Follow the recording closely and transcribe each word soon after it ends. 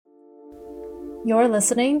You're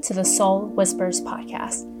listening to the Soul Whispers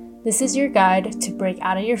podcast. This is your guide to break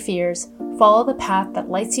out of your fears, follow the path that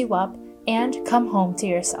lights you up, and come home to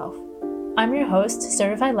yourself. I'm your host,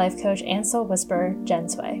 certified life coach and soul whisperer, Jen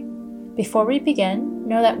Sway. Before we begin,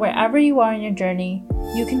 know that wherever you are in your journey,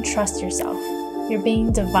 you can trust yourself. You're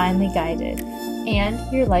being divinely guided,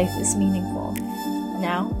 and your life is meaningful.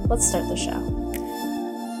 Now, let's start the show.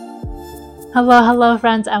 Hello,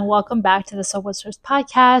 friends, and welcome back to the Soul Whispers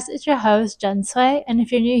podcast. It's your host, Jen Sway, and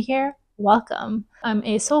if you're new here, welcome. I'm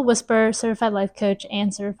a soul whisperer, certified life coach,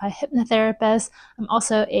 and certified hypnotherapist. I'm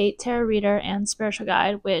also a tarot reader and spiritual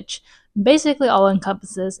guide, which basically all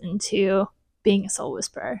encompasses into being a soul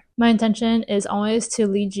whisperer. My intention is always to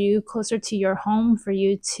lead you closer to your home, for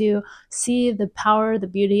you to see the power, the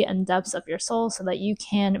beauty, and depths of your soul so that you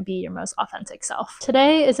can be your most authentic self.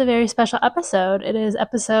 Today is a very special episode. It is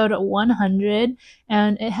episode 100,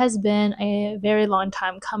 and it has been a very long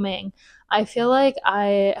time coming. I feel like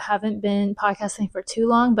I haven't been podcasting for too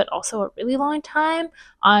long, but also a really long time.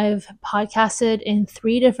 I've podcasted in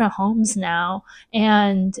 3 different homes now,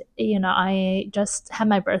 and I just had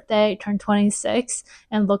my birthday, turned 26,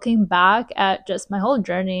 and looking back at just my whole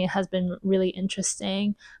journey has been really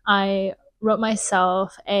interesting. I wrote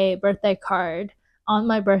myself a birthday card on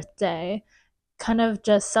my birthday, kind of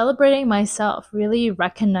just celebrating myself, really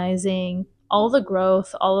recognizing all the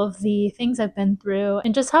growth, all of the things I've been through,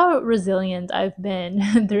 and just how resilient I've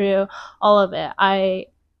been through all of it. I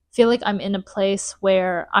feel like I'm in a place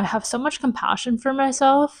where I have so much compassion for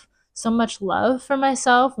myself, so much love for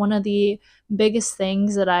myself. One of the biggest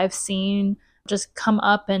things that I've seen just come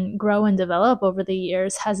up and grow and develop over the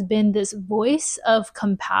years has been this voice of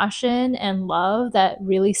compassion and love that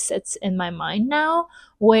really sits in my mind now,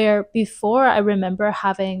 where before I remember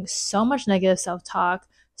having so much negative self-talk,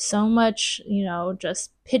 so much,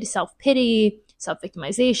 just self-pity,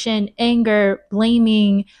 self-victimization, anger,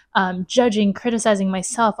 blaming, judging, criticizing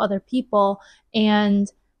myself, other people.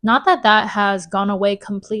 And not that that has gone away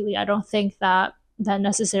completely. I don't think that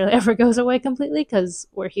necessarily ever goes away completely, because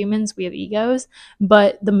we're humans, we have egos.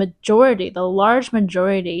 But the large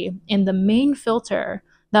majority, and the main filter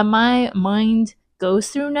that my mind goes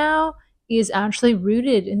through now is actually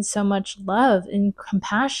rooted in so much love, in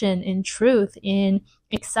compassion, in truth, in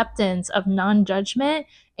acceptance of non-judgment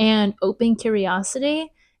and open curiosity.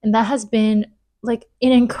 And that has been like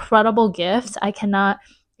an incredible gift. I cannot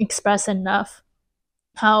express enough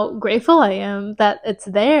how grateful I am that it's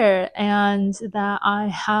there, and that I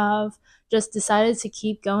have just decided to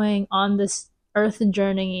keep going on this earth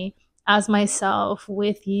journey as myself,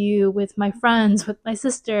 with you, with my friends, with my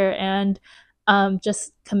sister, and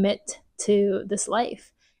just commit to this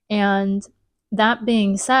life. And that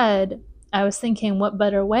being said, I was thinking, what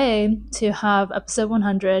better way to have episode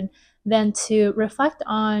 100 than to reflect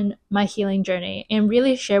on my healing journey and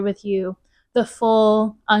really share with you the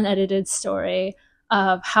full, unedited story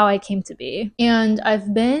of how I came to be. And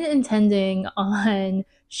I've been intending on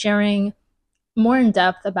sharing more in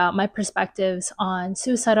depth about my perspectives on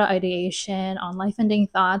suicidal ideation, on life-ending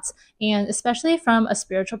thoughts, and especially from a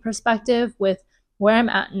spiritual perspective, with where I'm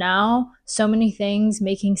at now, so many things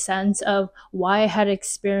making sense of why I had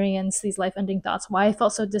experienced these life-ending thoughts, why I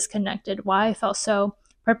felt so disconnected, why I felt so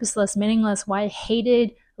purposeless, meaningless, why I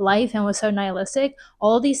hated life and was so nihilistic.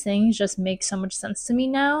 All of these things just make so much sense to me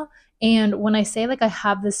now. And when I say I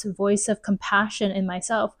have this voice of compassion in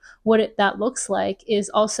myself, that looks like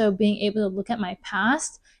is also being able to look at my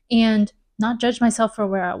past and not judge myself for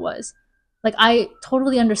where I was. I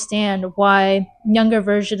totally understand why younger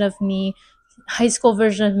version of me, high school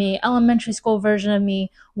version of me, elementary school version of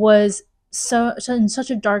me was so in such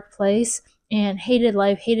a dark place and hated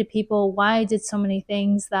life, hated people, why I did so many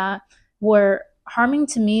things that were harming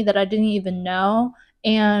to me that I didn't even know,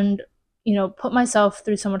 and put myself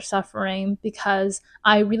through so much suffering because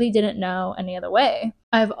I really didn't know any other way.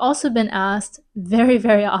 I've also been asked very,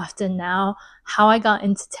 very often now how I got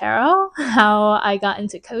into tarot, how I got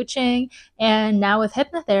into coaching, and now with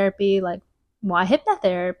hypnotherapy, why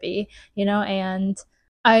hypnotherapy, and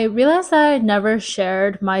I realized that I never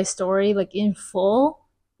shared my story in full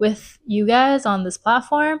with you guys on this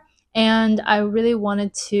platform. And I really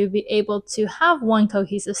wanted to be able to have one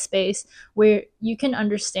cohesive space where you can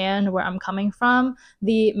understand where I'm coming from.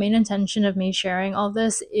 The main intention of me sharing all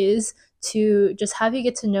this is to just have you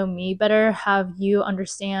get to know me better, have you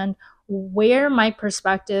understand where my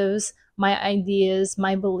perspectives, my ideas,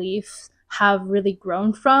 my beliefs have really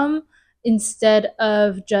grown from, instead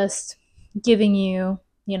of just giving you,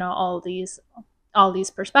 all these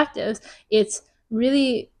perspectives. It's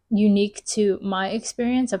really unique to my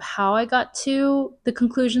experience of how I got to the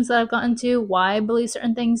conclusions that I've gotten to, why I believe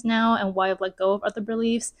certain things now, and why I've let go of other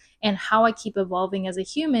beliefs, and how I keep evolving as a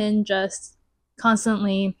human, just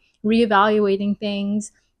constantly reevaluating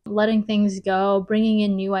things, letting things go, bringing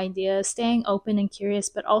in new ideas, staying open and curious,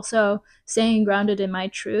 but also staying grounded in my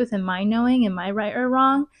truth and my knowing and my right or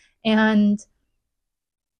wrong. And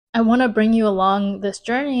I want to bring you along this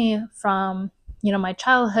journey from, my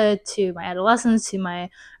childhood to my adolescence to my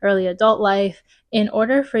early adult life in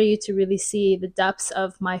order for you to really see the depths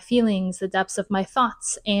of my feelings, the depths of my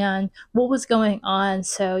thoughts, and what was going on,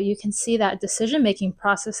 so you can see that decision making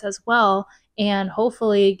process as well and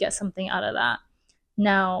hopefully get something out of that.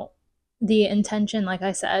 Now, the intention, like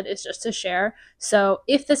I said, is just to share. So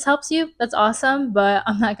if this helps you, that's awesome. But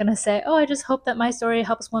I'm not going to say, oh, I just hope that my story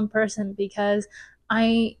helps one person, because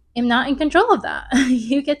I am not in control of that.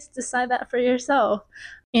 You get to decide that for yourself.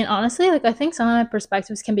 And honestly, like, I think some of my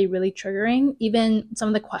perspectives can be really triggering. Even some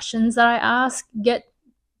of the questions that I ask get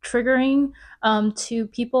triggering to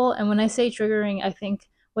people. And when I say triggering, I think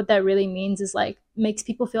what that really means is like makes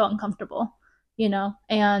people feel uncomfortable,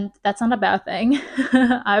 and that's not a bad thing.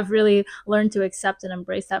 I've really learned to accept and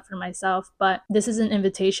embrace that for myself. But this is an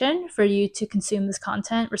invitation for you to consume this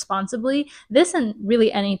content responsibly. This and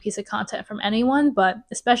really any piece of content from anyone, but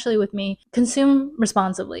especially with me, consume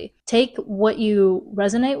responsibly. Take what you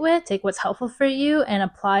resonate with, take what's helpful for you, and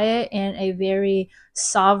apply it in a very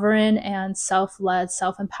sovereign and self-led,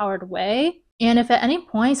 self-empowered way. And if at any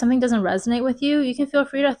point something doesn't resonate with you, you can feel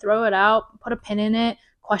free to throw it out, put a pin in it,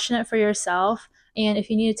 question it for yourself. And if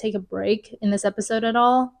you need to take a break in this episode at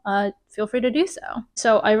all, feel free to do so.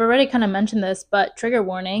 So I've already kind of mentioned this, but trigger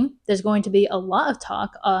warning, there's going to be a lot of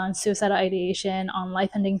talk on suicidal ideation, on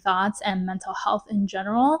life-ending thoughts, and mental health in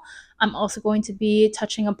general. I'm also going to be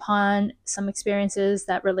touching upon some experiences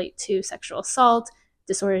that relate to sexual assault,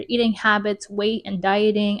 disordered eating habits, weight and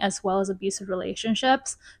dieting, as well as abusive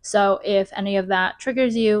relationships. So if any of that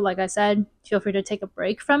triggers you, like I said, feel free to take a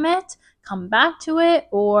break from it, come back to it,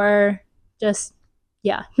 or just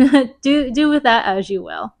do with that as you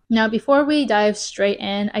will. Now, before we dive straight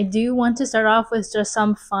in, I do want to start off with just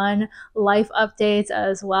some fun life updates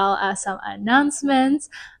as well as some announcements.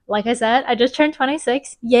 Like I said, I just turned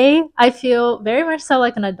 26. Yay! I feel very much so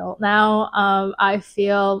like an adult now. I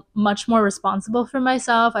feel much more responsible for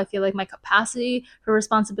myself. I feel like my capacity for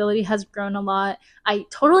responsibility has grown a lot. I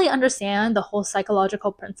totally understand the whole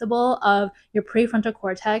psychological principle of your prefrontal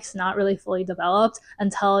cortex not really fully developed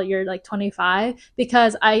until you're like 25,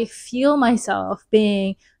 because I feel myself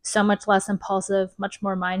being so much less impulsive, much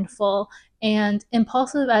more mindful. And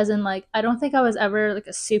impulsive as in, like, I don't think I was ever like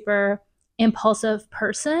a super impulsive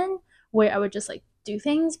person where I would just like do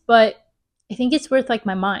things, but I think it's worth like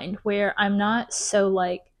my mind, where I'm not so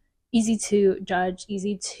like easy to judge,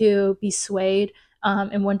 easy to be swayed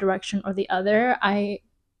in one direction or the other.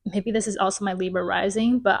 Maybe this is also my Libra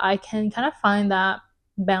rising, but I can kind of find that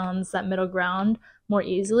balance, that middle ground more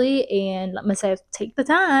easily, and let me say, take the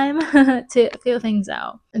time to feel things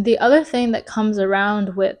out. The other thing that comes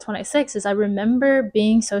around with 26 is I remember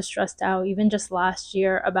being so stressed out even just last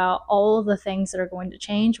year about all of the things that are going to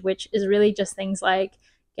change, which is really just things like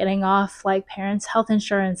getting off like parents' health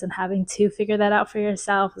insurance and having to figure that out for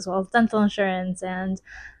yourself, as well as dental insurance. And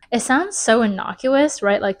it sounds so innocuous,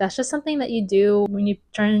 right? Like that's just something that you do when you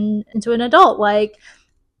turn into an adult. Like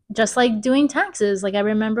just like doing taxes. Like I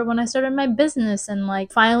remember when I started my business and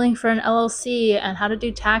like filing for an LLC and how to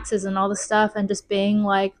do taxes and all this stuff, and just being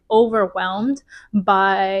like overwhelmed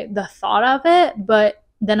by the thought of it. But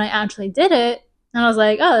then I actually did it and I was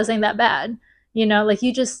like, oh, this ain't that bad. Like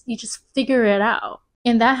you just figure it out.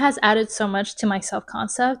 And that has added so much to my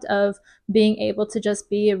self-concept of being able to just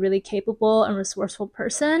be a really capable and resourceful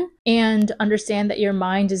person, and understand that your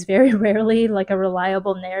mind is very rarely like a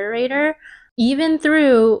reliable narrator. Even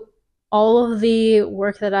through all of the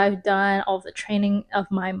work that I've done, all of the training of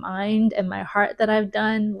my mind and my heart that I've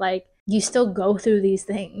done, like you still go through these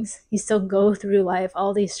things. You still go through life,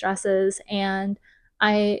 all these stresses. And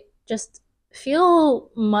I just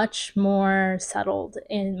feel much more settled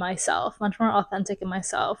in myself, much more authentic in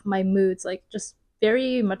myself, my moods, like just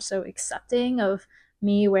very much so accepting of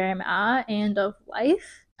me where I'm at and of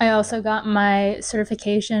life. I also got my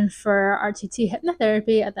certification for RTT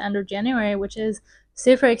hypnotherapy at the end of January, which is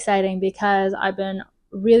super exciting because I've been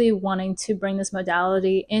really wanting to bring this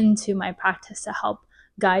modality into my practice to help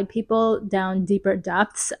guide people down deeper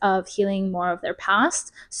depths of healing more of their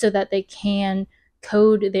past, so that they can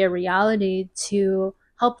code their reality to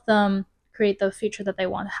help them create the future that they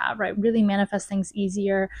want to have, right? Really manifest things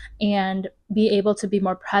easier and be able to be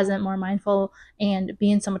more present, more mindful, and be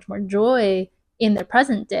in so much more joy in their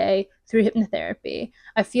present day through hypnotherapy.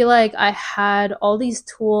 I feel like I had all these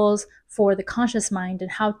tools for the conscious mind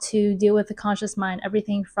and how to deal with the conscious mind,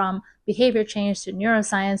 everything from behavior change to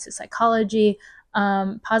neuroscience to psychology,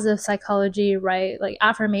 positive psychology, right? Like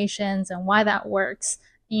affirmations and why that works,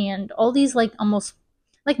 and all these like almost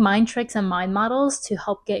like mind tricks and mind models to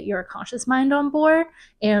help get your conscious mind on board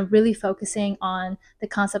and really focusing on the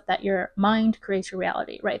concept that your mind creates your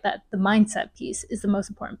reality, right? That the mindset piece is the most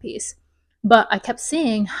important piece. But I kept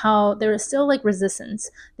seeing how there was still like resistance.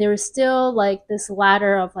 There was still like this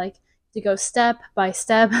ladder of like to go step by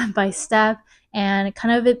step by step, and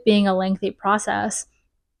kind of it being a lengthy process.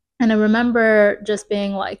 And I remember just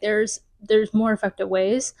being like, there's more effective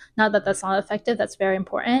ways. Not that that's not effective. That's very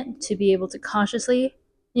important to be able to consciously,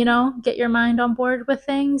 get your mind on board with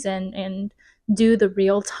things and do the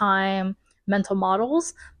real time mental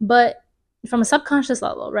models. But from a subconscious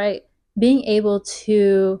level, right? Being able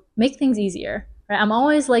to make things easier. Right? I'm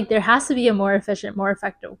always like, there has to be a more efficient, more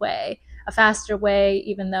effective way, a faster way,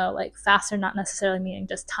 even though like faster not necessarily meaning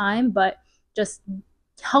just time, but just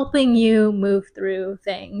helping you move through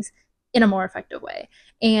things in a more effective way.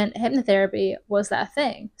 And hypnotherapy was that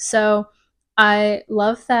thing. So I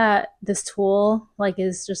love that this tool like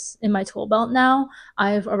is just in my tool belt now.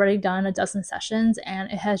 I've already done a dozen sessions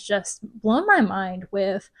and it has just blown my mind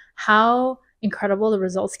with how incredible the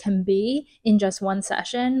results can be in just one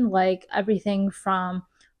session. Like everything from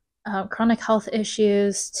chronic health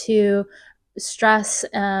issues to stress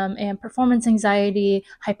and performance anxiety,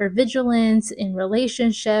 hypervigilance in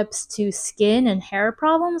relationships, to skin and hair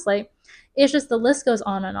problems. Like it's just the list goes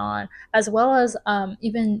on, as well as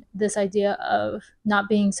even this idea of not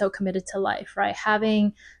being so committed to life, right?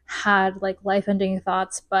 Having had like life ending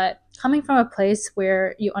thoughts, but coming from a place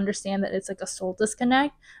where you understand that it's like a soul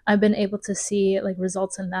disconnect. I've been able to see like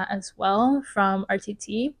results in that as well from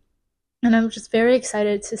RTT, and I'm just very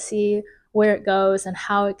excited to see where it goes and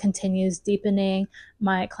how it continues deepening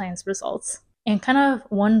my clients' results. And kind of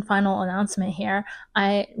one final announcement here.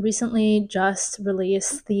 I recently just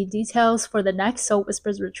released the details for the next Soul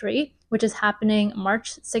Whispers retreat, which is happening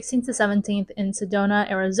March 16th to 17th in Sedona,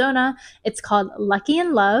 Arizona. It's called Lucky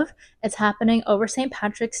in Love. It's happening over St.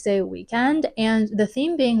 Patrick's Day weekend. And the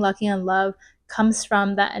theme being Lucky in Love comes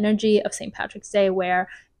from that energy of St. Patrick's Day where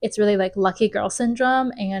it's really like lucky girl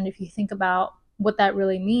syndrome. And if you think about what that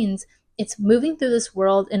really means, it's moving through this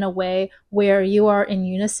world in a way where you are in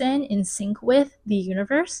unison, in sync with the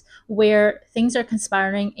universe, where things are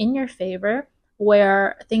conspiring in your favor,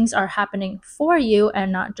 where things are happening for you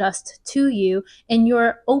and not just to you, and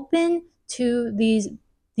you're open to these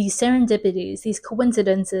serendipities, these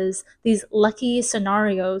coincidences, these lucky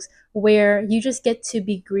scenarios where you just get to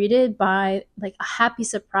be greeted by like a happy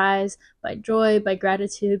surprise, by joy, by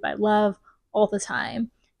gratitude, by love all the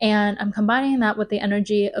time. And I'm combining that with the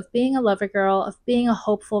energy of being a lover girl, of being a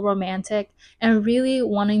hopeful romantic, and really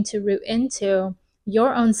wanting to root into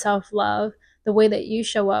your own self love, the way that you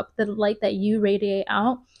show up, the light that you radiate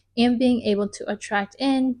out, and being able to attract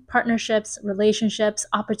in partnerships, relationships,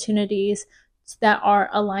 opportunities that are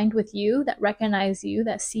aligned with you, that recognize you,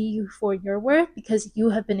 that see you for your worth because you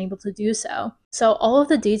have been able to do so. So all of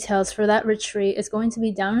the details for that retreat is going to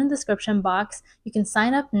be down in the description box. You can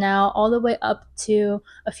sign up now all the way up to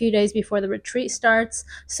a few days before the retreat starts.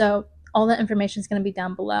 So all that information is going to be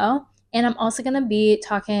down below. And I'm also going to be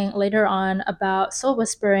talking later on about soul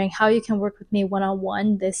whispering, how you can work with me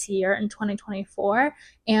one-on-one this year in 2024.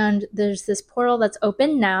 And there's this portal that's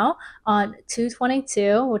open now on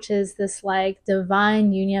 222, which is this like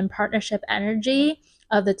divine union partnership energy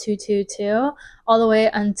of the 222, all the way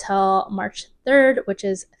until March 3rd, which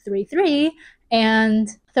is 3-3. And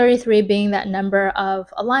 33 being that number of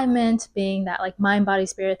alignment, being that like mind, body,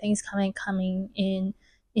 spirit, things coming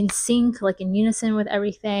in sync, like in unison with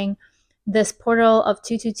everything. This portal of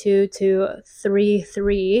 222 to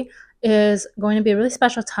 33 is going to be a really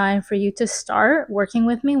special time for you to start working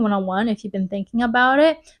with me one-on-one if you've been thinking about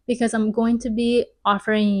it, because I'm going to be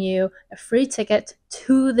offering you a free ticket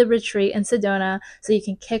to the retreat in Sedona so you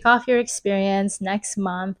can kick off your experience next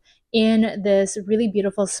month in this really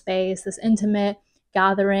beautiful space, this intimate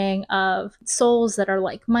gathering of souls that are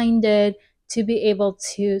like-minded, to be able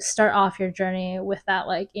to start off your journey with that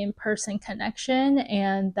like in-person connection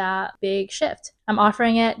and that big shift. I'm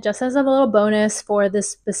offering it just as a little bonus for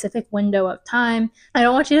this specific window of time. I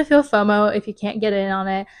don't want you to feel FOMO if you can't get in on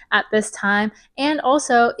it at this time. And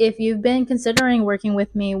also, if you've been considering working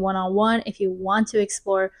with me one-on-one, if you want to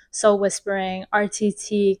explore soul whispering,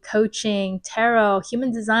 RTT, coaching, tarot,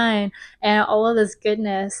 human design, and all of this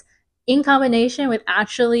goodness, in combination with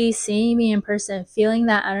actually seeing me in person, feeling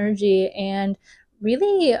that energy, and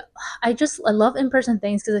really, I love in-person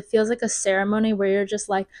things because it feels like a ceremony where you're just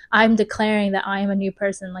like, I'm declaring that I am a new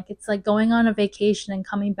person. Like it's like going on a vacation and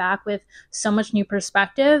coming back with so much new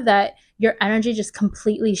perspective that your energy just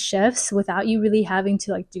completely shifts without you really having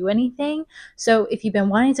to like do anything. So if you've been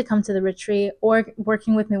wanting to come to the retreat or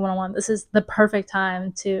working with me one-on-one, this is the perfect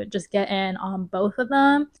time to just get in on both of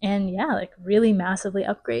them and yeah, like really massively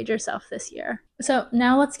upgrade yourself this year. So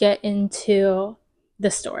now let's get into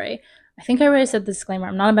the story. I think I already said the disclaimer.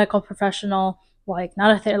 I'm not a medical professional, like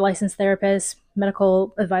not a licensed therapist,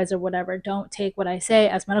 medical advisor, whatever. Don't take what I say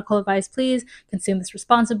as medical advice, please. Consume this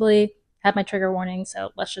responsibly. Have my trigger warning,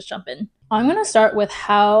 so let's just jump in. I'm going to start with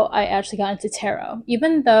how I actually got into tarot.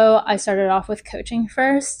 Even though I started off with coaching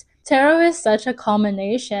first, tarot is such a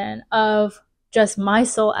culmination of just my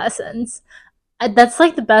soul essence. That's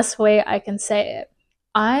like the best way I can say it.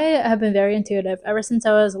 I have been very intuitive ever since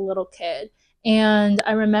I was a little kid. And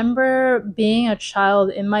I remember being a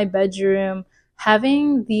child in my bedroom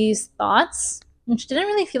having these thoughts, which didn't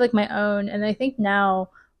really feel like my own. And I think now,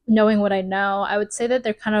 knowing what I know, I would say that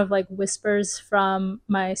they're kind of like whispers from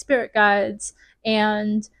my spirit guides.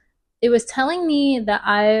 And it was telling me that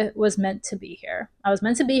I was meant to be here. I was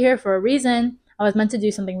meant to be here for a reason. I was meant to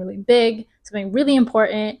do something really big, something really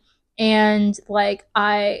important, and like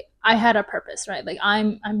I had a purpose, right? Like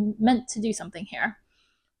I'm meant to do something here.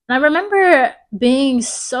 And I remember being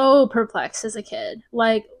so perplexed as a kid.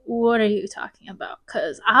 Like, what are you talking about?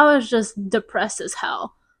 Cuz I was just depressed as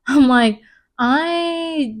hell. I'm like,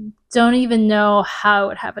 I don't even know how it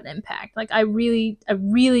would have an impact. Like I really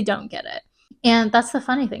don't get it. And that's the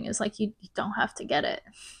funny thing is like you don't have to get it.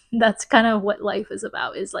 That's kind of what life is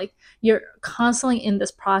about, is like you're constantly in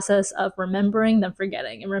this process of remembering then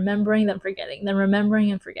forgetting and remembering then forgetting then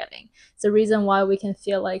remembering and forgetting. It's the reason why we can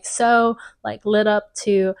feel like so like lit up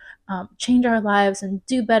to change our lives and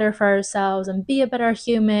do better for ourselves and be a better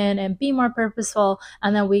human and be more purposeful,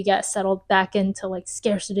 and then we get settled back into like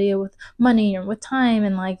scarcity with money or with time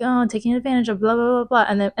and like oh taking advantage of blah blah blah blah,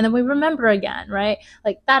 and then we remember again, right?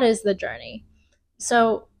 Like that is the journey.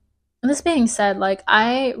 So, this being said, like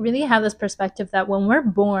I really have this perspective that when we're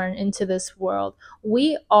born into this world,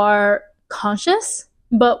 we are conscious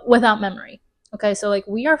but without memory. Okay, so like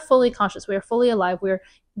we are fully conscious, we are fully alive, we're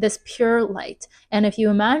this pure light. And if you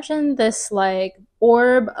imagine this like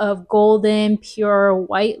orb of golden, pure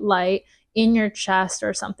white light in your chest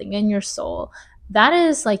or something in your soul, that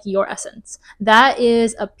is like your essence. That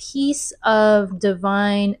is a piece of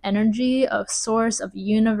divine energy, of source, of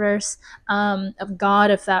universe, of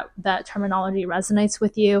God, if that terminology resonates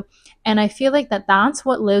with you. And I feel like that's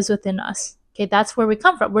what lives within us. Okay, that's where we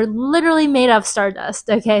come from. We're literally made of stardust.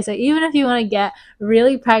 Okay, so even if you want to get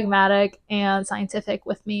really pragmatic and scientific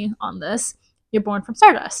with me on this, you're born from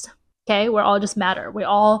stardust. Okay, we're all just matter. We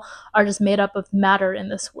all are just made up of matter in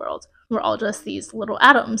this world. We're all just these little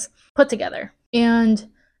atoms put together. And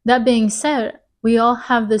that being said, we all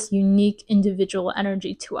have this unique individual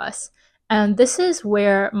energy to us. And this is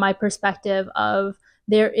where my perspective of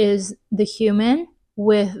there is the human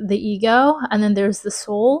with the ego, and then there's the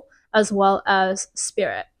soul as well as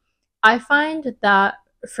spirit. I find that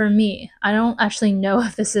for me, I don't actually know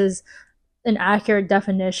if this is an accurate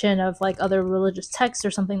definition of like other religious texts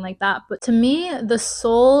or something like that, but to me, the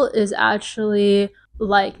soul is actually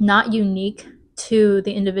like not unique to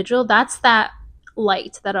the individual. That's that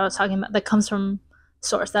light that I was talking about that comes from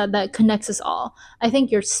source that connects us all. I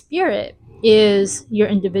think your spirit is your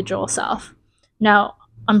individual self. Now,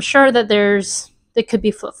 I'm sure that it could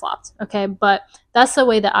be flip-flopped, okay? But that's the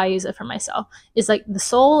way that I use it for myself. Is like the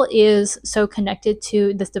soul is so connected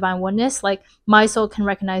to this divine oneness. Like my soul can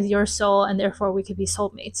recognize your soul, and therefore we could be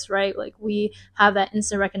soulmates, right? Like we have that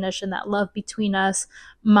instant recognition, that love between us.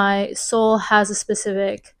 My soul has a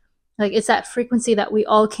specific, like it's that frequency that we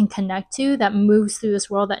all can connect to, that moves through this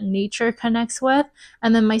world, that nature connects with.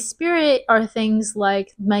 And then my spirit are things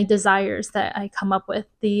like my desires that I come up with,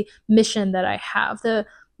 the mission that I have, the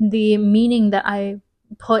meaning that I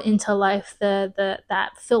put into life, the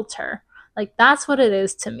that filter. Like that's what it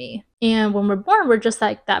is to me. And when we're born, we're just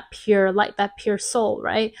like that pure light, that pure soul,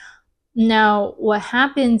 right? Now, what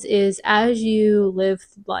happens is as you live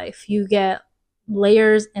life, you get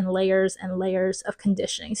layers and layers and layers of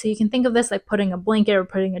conditioning. So you can think of this like putting a blanket or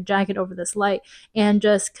putting a jacket over this light, and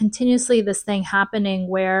just continuously this thing happening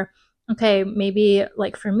where, okay, maybe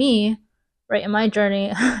like for me, right, in my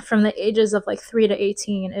journey from the ages of like 3 to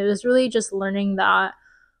 18, it was really just learning that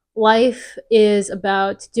life is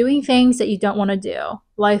about doing things that you don't want to do.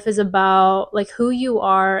 Life is about like who you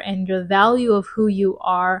are, and your value of who you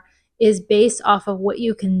are is based off of what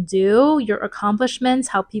you can do, your accomplishments,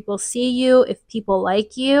 how people see you, if people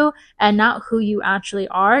like you, and not who you actually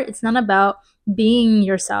are. It's not about being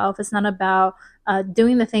yourself. It's not about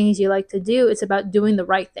doing the things you like to do. It's about doing the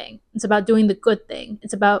right thing. It's about doing the good thing.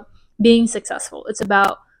 It's about being successful. It's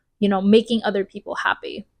about, making other people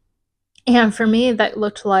happy. And for me, that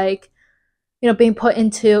looked like, being put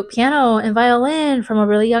into piano and violin from a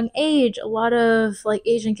really young age. A lot of like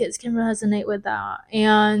Asian kids can resonate with that,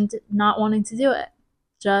 and not wanting to do it.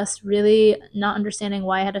 Just really not understanding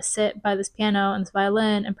why I had to sit by this piano and this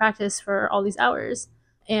violin and practice for all these hours.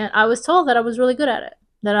 And I was told that I was really good at it,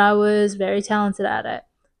 that I was very talented at it.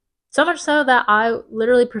 So much so that I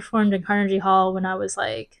literally performed in Carnegie Hall when I was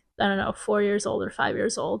like, I don't know, 4 years old or 5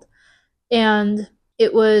 years old. And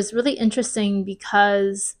it was really interesting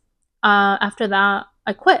because after that,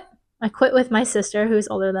 I quit. I quit with my sister, who's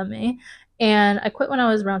older than me. And I quit when I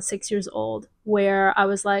was around 6 years old, where I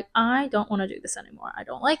was like, I don't want to do this anymore. I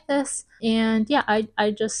don't like this. And yeah,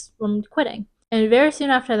 I just am quitting. And very soon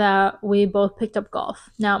after that, we both picked up golf.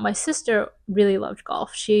 Now, my sister really loved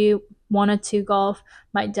golf. She wanted to golf.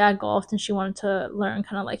 My dad golfed, and she wanted to learn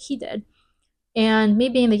kind of like he did. And me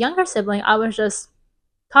being the younger sibling, I was just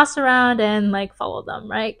toss around and like follow them,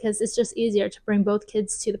 right? Because it's just easier to bring both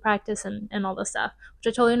kids to the practice and all this stuff, which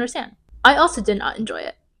I totally understand. I also did not enjoy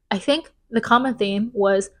it. I think the common theme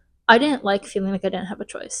was I didn't like feeling like I didn't have a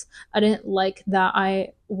choice. I didn't like that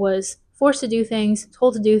I was forced to do things,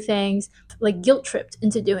 told to do things, like guilt tripped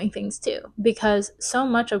into doing things too. Because so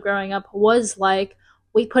much of growing up was like,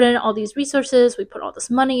 we put in all these resources, we put all this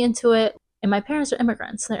money into it. And my parents are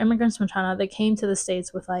immigrants. They're immigrants from China. They came to the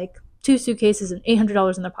States with like 2 suitcases and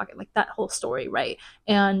 $800 in their pocket, like that whole story, right?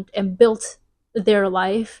 And built their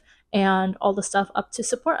life and all the stuff up to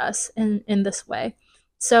support us in this way.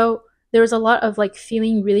 So there was a lot of like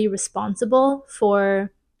feeling really responsible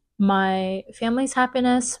for my family's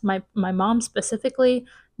happiness, my mom specifically,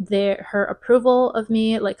 her approval of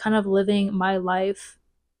me, like kind of living my life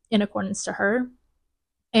in accordance to her.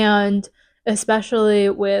 And especially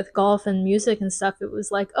with golf and music and stuff, it was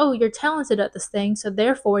like, oh, you're talented at this thing, so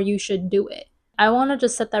therefore you should do it. I want to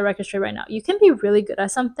just set that record straight right now. You can be really good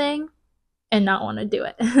at something and not want to do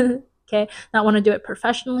it. Okay, not want to do it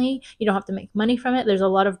professionally. You don't have to make money from it. There's a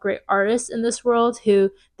lot of great artists in this world who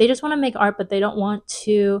they just want to make art, but they don't want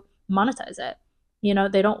to monetize it.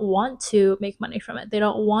 They don't want to make money from it. They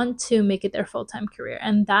don't want to make it their full-time career,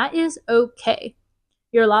 and that is okay.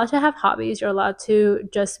 You're allowed to have hobbies. You're allowed to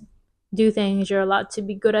just do things. You're allowed to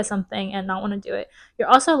be good at something and not want to do it. You're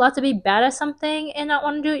also allowed to be bad at something and not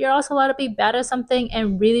want to do it. You're also allowed to be bad at something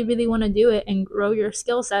and really, really want to do it and grow your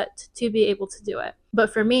skill set to be able to do it.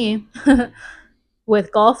 But for me,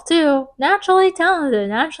 with golf too, naturally talented,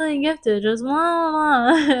 naturally gifted, just blah, blah,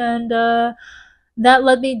 blah. And that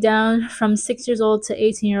led me down from 6 years old to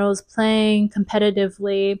 18 years old playing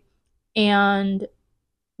competitively and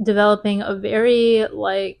developing a very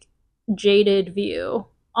like jaded view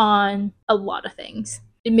on a lot of things.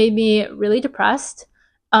 It made me really depressed.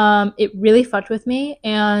 It really fucked with me,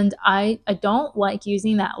 and I don't like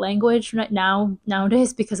using that language right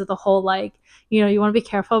nowadays because of the whole like, you want to be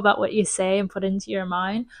careful about what you say and put into your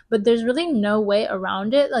mind. But there's really no way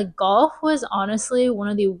around it. Like golf was honestly one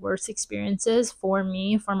of the worst experiences for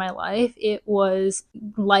me for my life. It was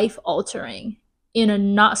life altering in a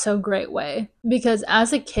not so great way because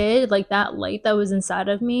as a kid, like that light that was inside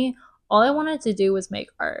of me, all I wanted to do was make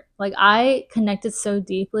art. Like I connected so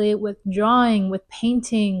deeply with drawing, with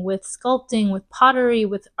painting, with sculpting, with pottery,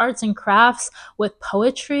 with arts and crafts, with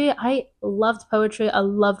poetry. I loved poetry. I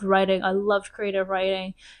loved writing. I loved creative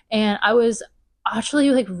writing. And I was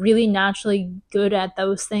actually like really naturally good at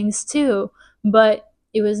those things too. But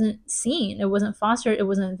it wasn't seen. It wasn't fostered. It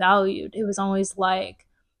wasn't valued. It was always like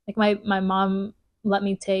my mom let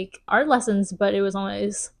me take art lessons, but it was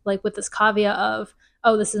always like with this caveat of,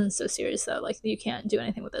 oh, this isn't so serious though. Like you can't do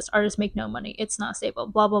anything with this. Artists make no money. It's not stable.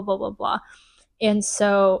 Blah blah blah blah blah. And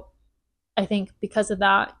so I think because of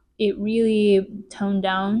that, it really toned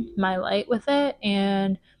down my light with it,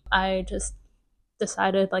 and I just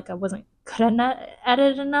decided like I wasn't good at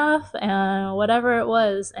it enough, and whatever it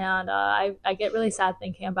was. And I get really sad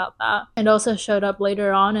thinking about that. It also showed up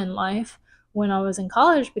later on in life when I was in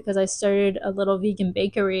college because I started a little vegan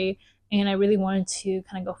bakery and I really wanted to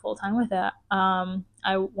kind of go full time with it.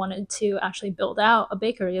 I wanted to actually build out a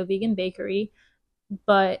bakery, a vegan bakery,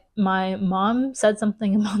 but my mom said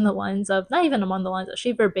something along the lines of, not even along the lines of,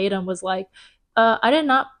 she verbatim was like, I did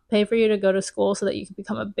not pay for you to go to school so that you can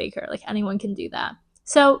become a baker. Like anyone can do that.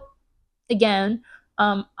 So again,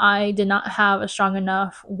 I did not have a strong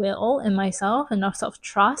enough will in myself, enough self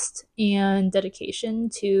trust and dedication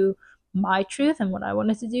to my truth and what I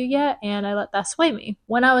wanted to do yet, and I let that sway me.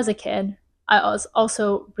 When I was a kid, I was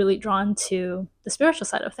also really drawn to the spiritual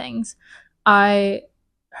side of things. I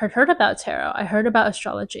had heard about tarot, I heard about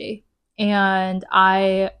astrology, and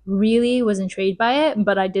I really was intrigued by it,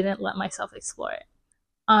 but I didn't let myself explore it.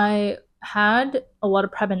 I had a lot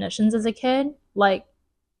of premonitions as a kid, like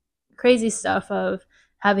crazy stuff of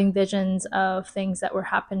having visions of things that were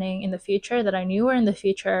happening in the future that I knew were in the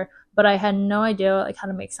future, but I had no idea like how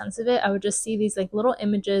to make sense of it. I would just see these like little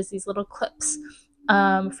images, these little clips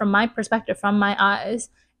from my perspective, from my eyes,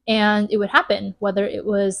 and it would happen whether it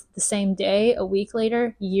was the same day, a week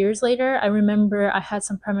later, years later. I remember I had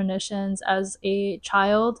some premonitions as a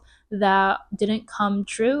child that didn't come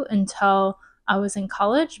true until I was in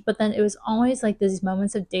college, but then it was always like these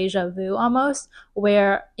moments of deja vu almost,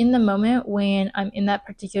 where in the moment when I'm in that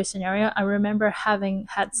particular scenario, I remember having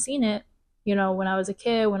had seen it, when I was a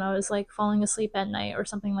kid, when I was like falling asleep at night or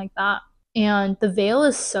something like that. And the veil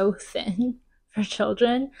is so thin for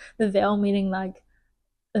children. The veil meaning like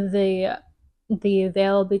the the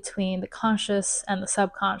veil between the conscious and the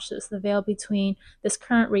subconscious, the veil between this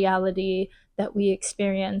current reality that we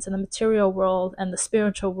experience in the material world and the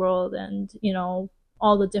spiritual world, and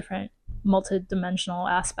all the different multidimensional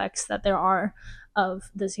aspects that there are of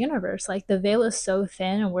this universe. Like the veil is so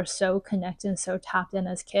thin and we're so connected and so tapped in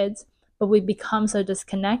as kids, but we become so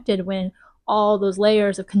disconnected when all those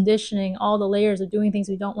layers of conditioning, all the layers of doing things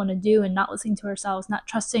we don't want to do and not listening to ourselves, not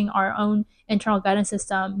trusting our own internal guidance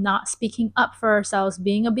system, not speaking up for ourselves,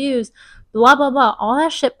 being abused, blah, blah, blah. All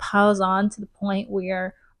that shit piles on to the point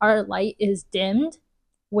where our light is dimmed,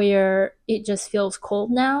 where it just feels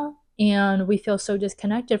cold now, and we feel so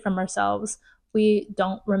disconnected from ourselves. We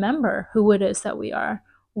don't remember who it is that we are.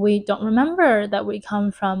 We don't remember that we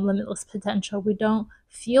come from limitless potential. We don't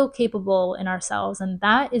feel capable in ourselves. And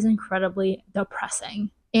that is incredibly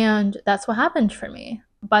depressing. And that's what happened for me.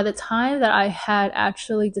 By the time that I had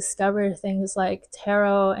actually discovered things like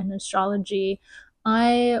tarot and astrology,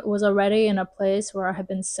 I was already in a place where I had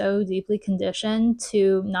been so deeply conditioned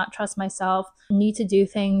to not trust myself, need to do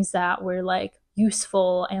things that were like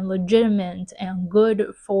useful and legitimate and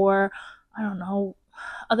good for, I don't know,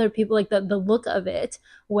 other people, like the look of it,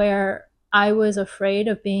 where I was afraid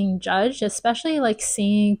of being judged, especially like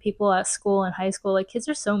seeing people at school and high school. Like kids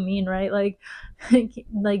are so mean, right? Like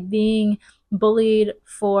like being bullied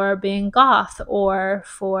for being goth or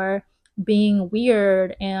for being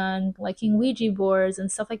weird and liking Ouija boards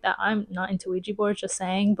and stuff like that. I'm not into Ouija boards, just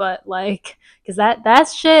saying, but like, because that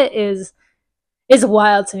shit is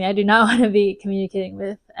wild to me. I do not want to be communicating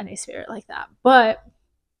with any spirit like that. But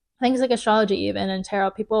things like astrology, even, and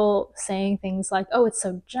tarot, people saying things like, oh, it's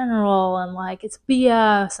so general and like it's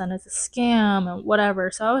BS and it's a scam and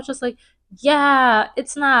whatever. So I was just like, yeah,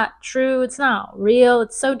 it's not true, it's not real,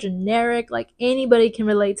 it's so generic, like anybody can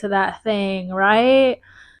relate to that thing, right?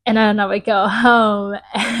 And then I would go home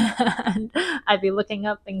and I'd be looking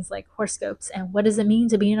up things like horoscopes and what does it mean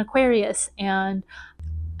to be an Aquarius. And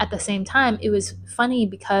at the same time, it was funny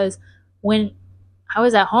because when I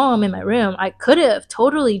was at home in my room, I could have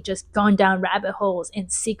totally just gone down rabbit holes and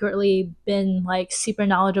secretly been like super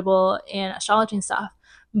knowledgeable in astrology and stuff.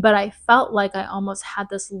 But I felt like I almost had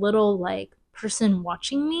this little like person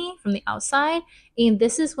watching me from the outside. And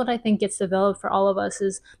this is what I think gets developed for all of us,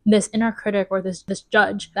 is this inner critic or this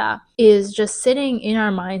judge that is just sitting in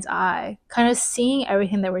our mind's eye, kind of seeing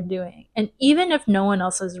everything that we're doing. And even if no one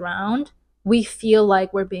else is around, we feel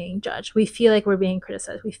like we're being judged. We feel like we're being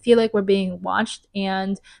criticized. We feel like we're being watched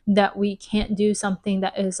and that we can't do something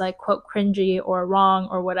that is like, quote, cringy or wrong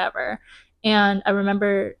or whatever. And I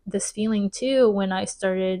remember this feeling too when I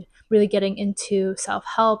started really getting into self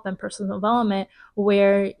help and personal development,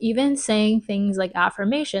 where even saying things like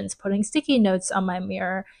affirmations, putting sticky notes on my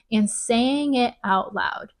mirror and saying it out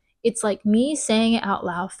loud, it's like me saying it out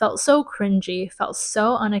loud felt so cringy, felt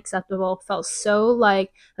so unacceptable, felt so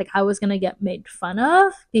like I was gonna get made fun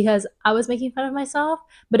of because I was making fun of myself.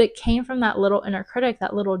 But it came from that little inner critic,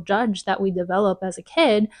 that little judge that we develop as a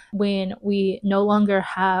kid when we no longer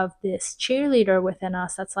have this cheerleader within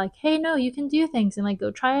us that's like, hey, no, you can do things and like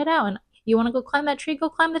go try it out. And you want to go climb that tree, go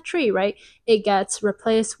climb the tree, right? It gets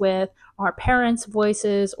replaced with our parents'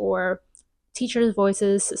 voices or teachers'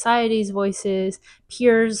 voices, society's voices,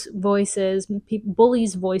 peers' voices,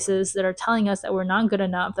 bullies' voices that are telling us that we're not good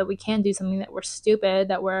enough, that we can't do something, that we're stupid,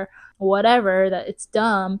 that we're whatever, that it's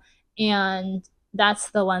dumb. And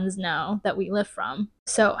that's the lens now that we live from.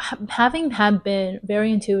 So having had been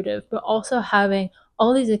very intuitive, but also having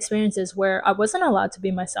all these experiences where I wasn't allowed to be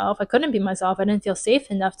myself. I couldn't be myself. I didn't feel safe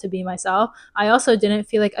enough to be myself. I also didn't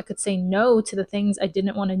feel like I could say no to the things I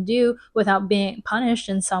didn't want to do without being punished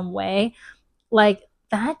in some way. Like,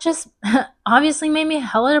 that just obviously made me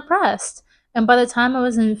hella depressed. And by the time I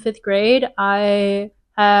was in fifth grade, I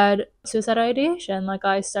had suicidal ideation. Like,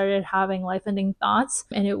 I started having life ending thoughts,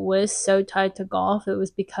 and it was so tied to golf. It was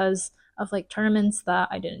because of like tournaments that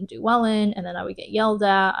I didn't do well in, and then I would get yelled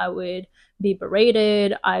at. I would be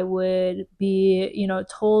berated. I would be,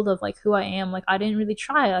 told of like who I am. Like, I didn't really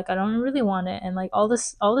try. Like, I don't really want it. And like all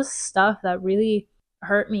this stuff that really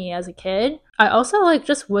hurt me as a kid. I also like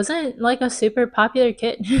just wasn't like a super popular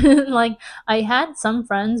kid. Like, I had some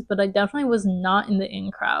friends, but I definitely was not in the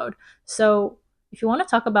in crowd. So if you want to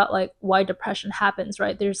talk about like why depression happens,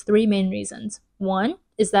 right? There's three main reasons. One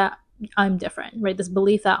is that I'm different, right? This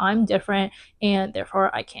belief that I'm different and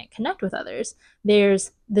therefore I can't connect with others. There's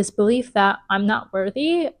this belief that I'm not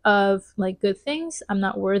worthy of like good things. I'm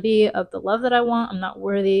not worthy of the love that I want. I'm not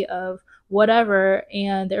worthy of whatever,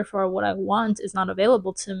 and therefore what I want is not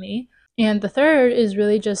available to me. And the third is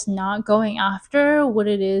really just not going after what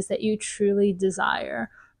it is that you truly desire,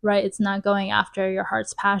 right? It's not going after your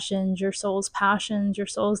heart's passions, your soul's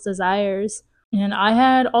desires. And I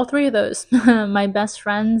had all three of those. My best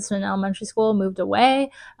friends in elementary school moved away,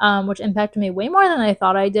 which impacted me way more than I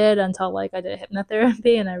thought I did until like I did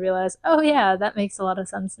hypnotherapy and I realized, oh yeah, that makes a lot of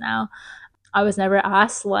sense now. I was never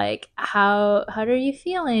asked like how are you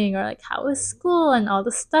feeling or like how was school and all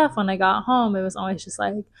the stuff when I got home. It was always just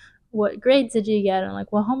like what grades did you get and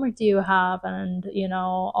like what homework do you have and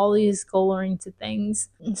all these goal oriented things.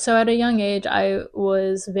 So at a young age I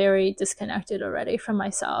was very disconnected already from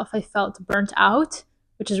myself. I felt burnt out,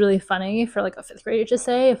 which is really funny for like a fifth grader to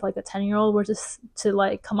say. If like a 10-year-old were to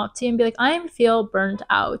like come up to you and be like, I feel burnt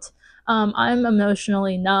out, I'm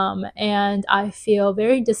emotionally numb and I feel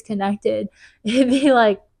very disconnected. It'd be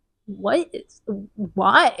like, what?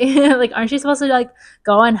 Why? Like, aren't you supposed to like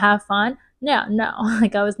go and have fun? No.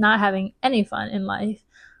 Like, I was not having any fun in life.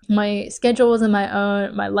 My schedule wasn't my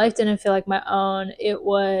own. My life didn't feel like my own. It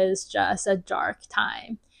was just a dark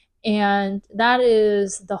time. And that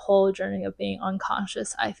is the whole journey of being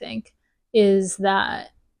unconscious, I think, is that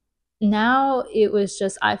now it was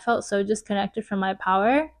just, I felt so disconnected from my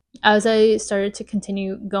power. As I started to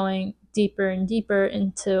continue going deeper and deeper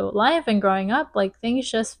into life and growing up, like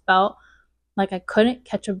things just felt like I couldn't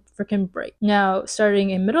catch a freaking break. Now, starting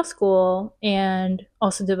in middle school and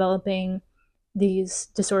also developing these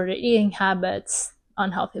disordered eating habits,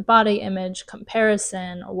 unhealthy body image,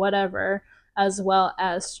 comparison, or whatever, as well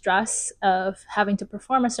as stress of having to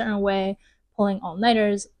perform a certain way, pulling all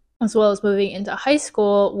nighters, as well as moving into high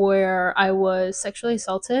school where I was sexually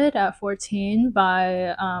assaulted at 14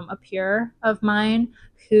 by a peer of mine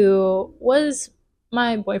who was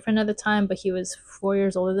my boyfriend at the time, but he was 4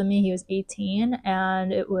 years older than me. He was 18,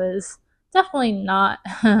 and it was definitely not,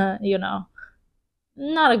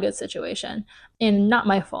 not a good situation and not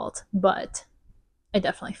my fault, but I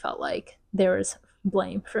definitely felt like there was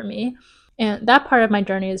blame for me. And that part of my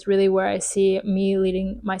journey is really where I see me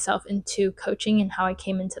leading myself into coaching and how I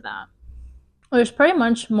came into that. It was pretty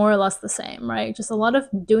much more or less the same, right? Just a lot of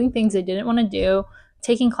doing things I didn't want to do,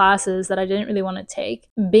 taking classes that I didn't really want to take,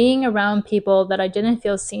 being around people that I didn't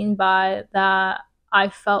feel seen by, that I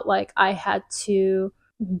felt like I had to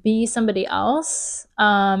be somebody else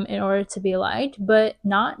in order to be liked, but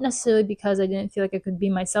not necessarily because I didn't feel like I could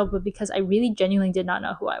be myself, but because I really genuinely did not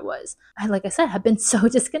know who I was. Like I said, have been so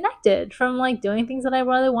disconnected from like doing things that I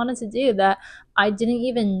really wanted to do that I didn't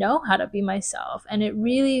even know how to be myself. And it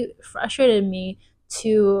really frustrated me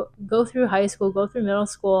to go through high school, go through middle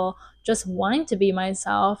school, just wanting to be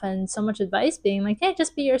myself, and so much advice being like, hey,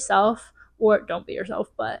 just be yourself, or don't be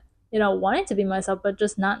yourself, but wanting to be myself, but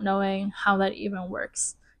just not knowing how that even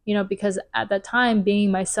works. Because at that time,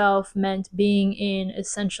 being myself meant being in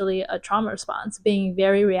essentially a trauma response, being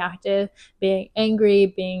very reactive, being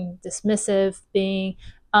angry, being dismissive, being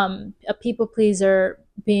a people pleaser,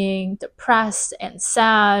 being depressed and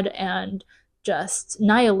sad and just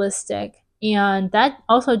nihilistic. And that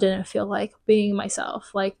also didn't feel like being myself.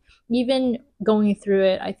 Like, even going through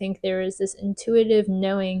it, I think there is this intuitive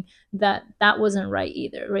knowing that that wasn't right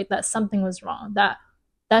either, right? That something was wrong, that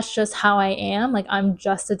that's just how I am. Like, I'm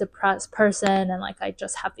just a depressed person and like I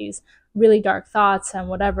just have these really dark thoughts and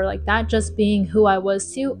whatever. Like, that just being who I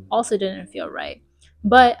was too also didn't feel right.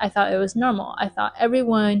 But I thought it was normal. I thought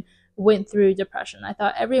everyone went through depression. I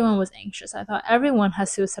thought everyone was anxious. I thought everyone has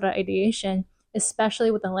suicidal ideation,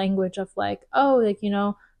 especially with the language of like, oh, like,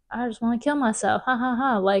 I just want to kill myself. Ha ha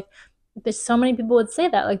ha. Like, there's so many people would say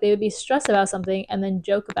that. Like, they would be stressed about something and then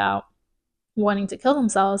joke about wanting to kill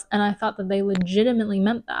themselves, and I thought that they legitimately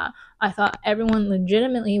meant that. I thought everyone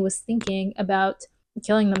legitimately was thinking about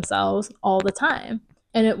killing themselves all the time.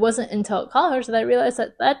 And it wasn't until college that I realized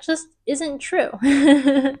that that just isn't true.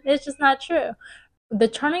 It's just not true. The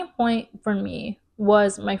turning point for me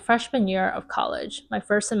was my freshman year of college, my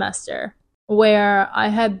first semester, where I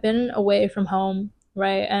had been away from home,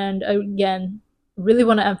 right? And again, really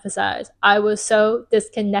want to emphasize, I was so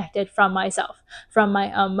disconnected from myself, from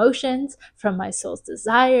my emotions, from my soul's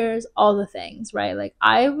desires, all the things, right? Like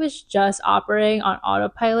I was just operating on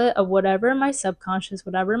autopilot of whatever my subconscious,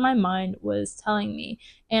 whatever my mind was telling me.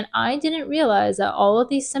 And I didn't realize that all of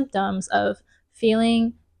these symptoms of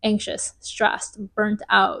feeling anxious, stressed, burnt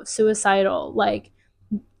out, suicidal, like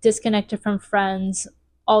disconnected from friends,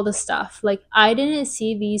 all the stuff. Like I didn't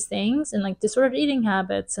see these things and like disordered eating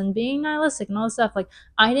habits and being nihilistic and all this stuff. Like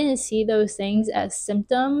I didn't see those things as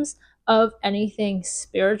symptoms of anything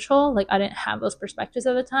spiritual. Like I didn't have those perspectives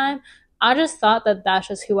at the time. I just thought that that's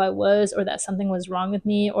just who I was, or that something was wrong with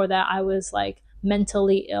me, or that I was like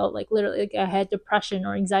mentally ill, like literally like I had depression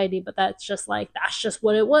or anxiety, but that's just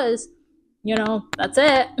what it was. That's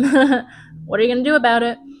it. What are you going to do about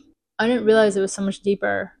it? I didn't realize it was so much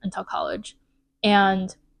deeper until college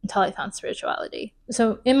and until I found spirituality.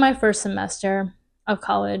 So, in my first semester of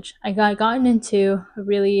college, I got gotten into a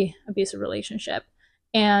really abusive relationship,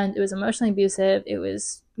 and it was emotionally abusive. It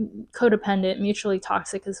was codependent, mutually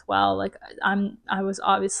toxic as well. Like I was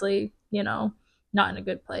obviously, not in a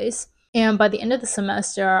good place. And by the end of the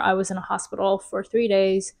semester, I was in a hospital for 3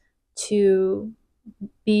 days to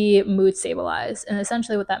be mood stabilized. And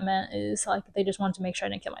essentially, what that meant is like they just wanted to make sure I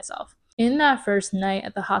didn't kill myself. In that first night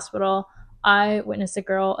at the hospital, I witnessed a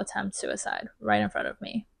girl attempt suicide right in front of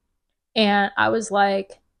me. And I was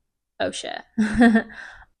like, oh shit,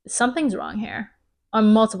 something's wrong here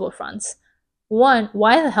on multiple fronts. One,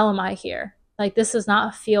 why the hell am I here? Like, this does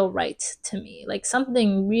not feel right to me. Like,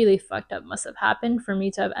 something really fucked up must have happened for me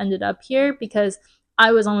to have ended up here, because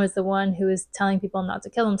I was always the one who was telling people not to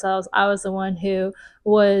kill themselves. I was the one who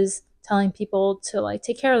was telling people to like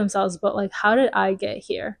take care of themselves. But like, how did I get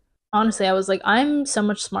here? Honestly, I was like, I'm so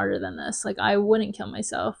much smarter than this. Like, I wouldn't kill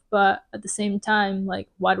myself. But at the same time, like,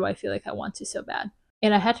 why do I feel like I want to so bad?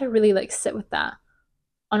 And I had to really like sit with that.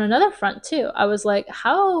 On another front too, I was like,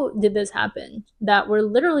 how did this happen, that we're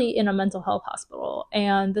literally in a mental health hospital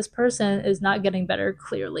and this person is not getting better?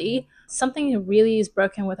 Clearly something really is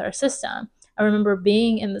broken with our system. I remember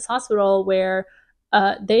being in this hospital where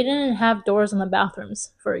they didn't have doors on the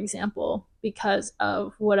bathrooms, for example, because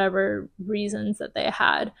of whatever reasons that they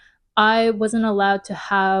had. I wasn't allowed to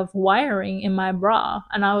have wiring in my bra,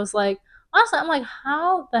 and I was like, honestly, I'm like,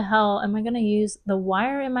 how the hell am I going to use the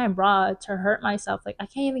wire in my bra to hurt myself? Like, I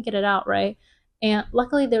can't even get it out, right? And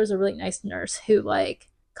luckily, there was a really nice nurse who, like,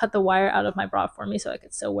 cut the wire out of my bra for me so I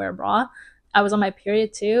could still wear a bra. I was on my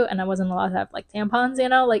period too, and I wasn't allowed to have, like, tampons,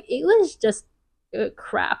 Like, it was just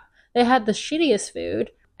crap. They had the shittiest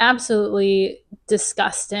food, absolutely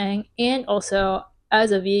disgusting. And also,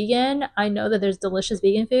 as a vegan, I know that there's delicious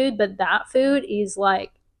vegan food, but that food is,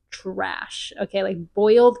 like, trash. Okay, like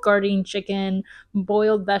boiled garden chicken,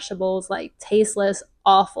 boiled vegetables, like tasteless,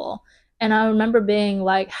 awful. And I remember being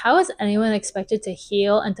like, how is anyone expected to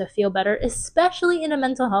heal and to feel better, especially in a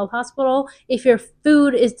mental health hospital, if your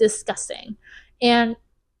food is disgusting? And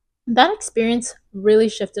that experience really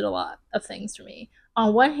shifted a lot of things for me.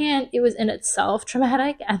 On one hand, it was in itself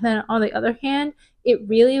traumatic, and then on the other hand, it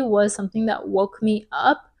really was something that woke me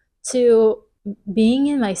up to being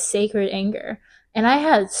in my sacred anger. And I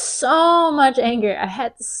had so much anger. I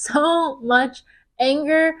had so much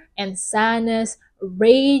anger and sadness,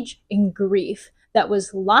 rage and grief that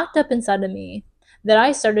was locked up inside of me that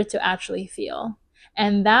I started to actually feel.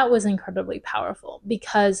 And that was incredibly powerful,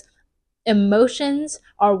 because emotions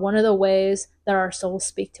are one of the ways that our souls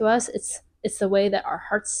speak to us. It's the way that our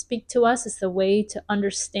hearts speak to us. It's the way to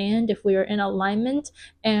understand if we are in alignment,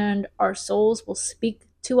 and our souls will speak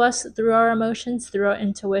to us through our emotions, through our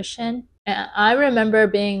intuition. And I remember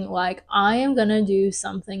being like, I am gonna do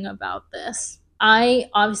something about this. I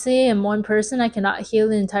obviously am one person. I cannot heal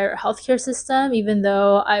the entire healthcare system, even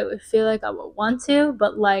though I would feel like I would want to,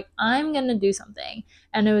 but like, I'm gonna do something.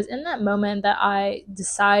 And it was in that moment that I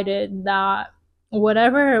decided that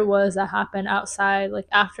whatever it was that happened outside, like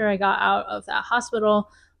after I got out of that hospital,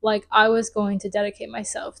 like I was going to dedicate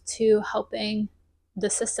myself to helping the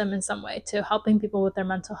system in some way, to helping people with their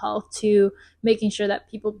mental health, to making sure that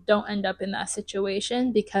people don't end up in that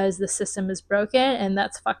situation because the system is broken, and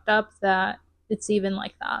that's fucked up that it's even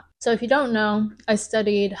like that. So if you don't know, I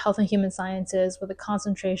studied health and human sciences with a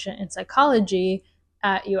concentration in psychology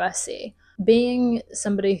at USC. being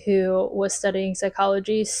somebody who was studying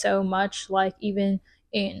psychology so much, like even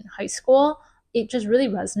in high school, it just really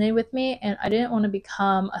resonated with me. And I didn't want to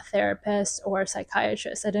become a therapist or a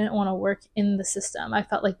psychiatrist. I didn't want to work in the system. I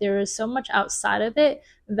felt like there was so much outside of it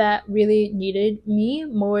that really needed me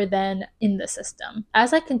more than in the system.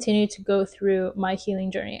 As I continued to go through my healing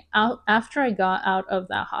journey, after I got out of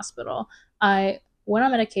that hospital, I went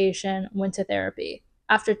on medication, went to therapy.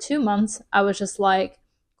 After 2 months, I was just like,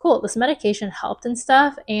 cool, this medication helped and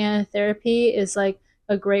stuff. And therapy is like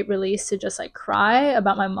a great release to just like cry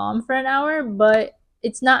about my mom for an hour, but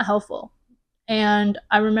it's not helpful. And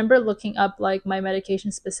I remember looking up like my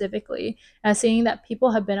medication specifically and seeing that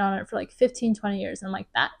people have been on it for like 15, 20 years. And I'm like,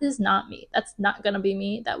 that is not me. That's not going to be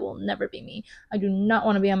me. That will never be me. I do not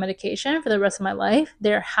want to be on medication for the rest of my life.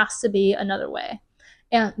 There has to be another way.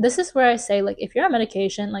 And this is where I say, like, if you're on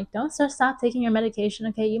medication, like, don't just stop taking your medication.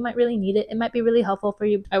 Okay, you might really need it. It might be really helpful for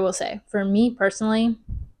you. I will say, for me personally,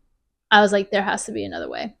 I was like, there has to be another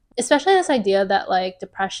way. Especially this idea that like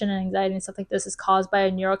depression and anxiety and stuff like this is caused by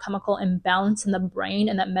a neurochemical imbalance in the brain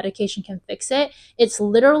and that medication can fix it. It's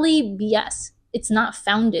literally BS. It's not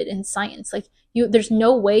founded in science. Like there's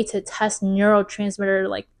no way to test neurotransmitter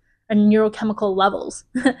like or neurochemical levels.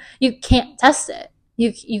 You can't test it.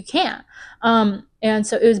 You can't. And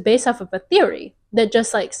so it was based off of a theory that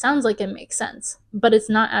just like sounds like it makes sense, but it's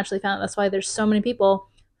not actually found. That's why there's so many people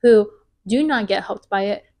who do not get helped by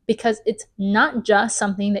it, because it's not just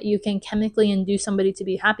something that you can chemically induce somebody to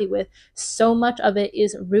be happy with. So much of it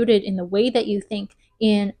is rooted in the way that you think,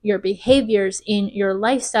 in your behaviors, in your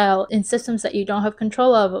lifestyle, in systems that you don't have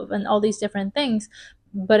control of, and all these different things.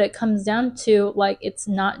 But it comes down to like, it's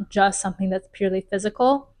not just something that's purely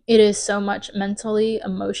physical. It is so much mentally,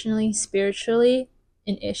 emotionally, spiritually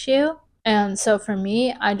an issue. And so for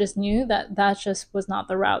me, I just knew that that just was not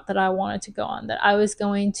the route that I wanted to go on, that I was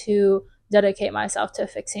going to dedicate myself to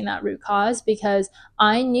fixing that root cause, because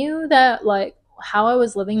I knew that like how I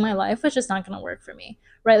was living my life was just not going to work for me,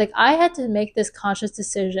 right? Like I had to make this conscious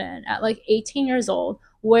decision at like 18 years old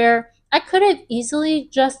where I could have easily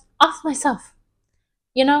just off myself.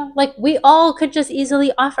 Like we all could just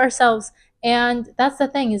easily off ourselves. And that's the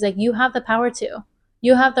thing, is like you have the power to.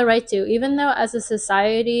 You have the right to. Even though as a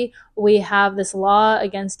society we have this law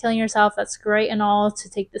against killing yourself, that's great and all, to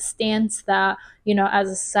take the stance that, as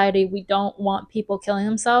a society we don't want people killing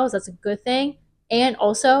themselves. That's a good thing. And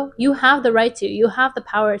also, you have the right to. You have the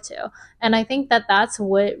power to. And I think that that's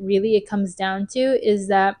what really it comes down to, is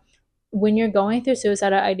that when you're going through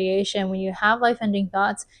suicidal ideation, when you have life ending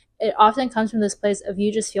thoughts, it often comes from this place of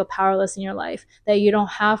you just feel powerless in your life, that you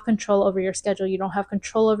don't have control over your schedule, you don't have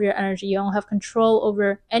control over your energy, you don't have control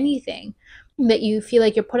over anything, that you feel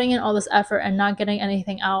like you're putting in all this effort and not getting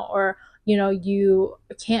anything out, or you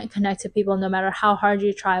can't connect to people no matter how hard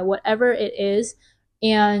you try, whatever it is.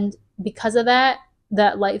 And because of that,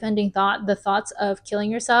 that life ending thought, the thoughts of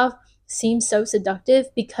killing yourself, seem so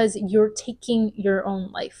seductive, because you're taking your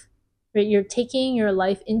own life, right? You're taking your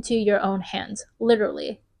life into your own hands,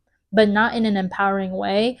 literally, but not in an empowering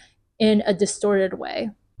way, in a distorted way.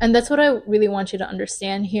 And that's what I really want you to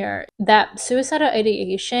understand here, that suicidal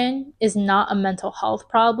ideation is not a mental health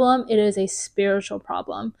problem. It is a spiritual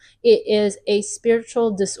problem. It is a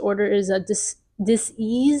spiritual disorder. It is a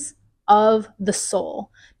dis-ease of the soul.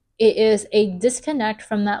 It is a disconnect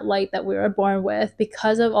from that light that we were born with,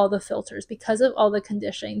 because of all the filters, because of all the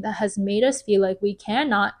conditioning that has made us feel like we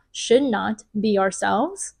cannot, should not be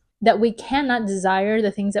ourselves, that we cannot desire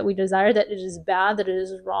the things that we desire, that it is bad, that it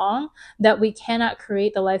is wrong, that we cannot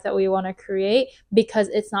create the life that we want to create because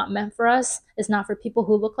it's not meant for us. It's not for people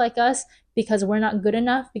who look like us, because we're not good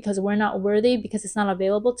enough, because we're not worthy, because it's not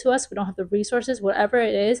available to us. We don't have the resources, whatever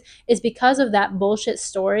it is because of that bullshit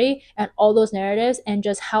story and all those narratives, and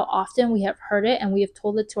just how often we have heard it and we have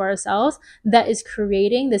told it to ourselves, that is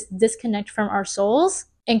creating this disconnect from our souls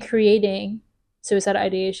and creating suicidal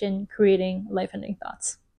ideation, creating life-ending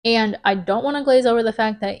thoughts. And I don't want to glaze over the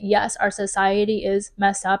fact that, yes, our society is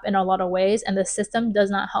messed up in a lot of ways and the system does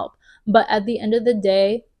not help. But at the end of the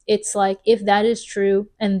day, it's like, if that is true,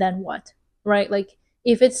 and then what, right? Like,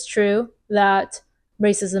 if it's true that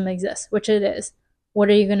racism exists, which it is, what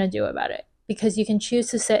are you going to do about it? Because you can choose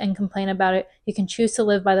to sit and complain about it. You can choose to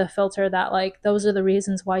live by the filter that, like, those are the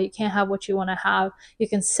reasons why you can't have what you want to have. You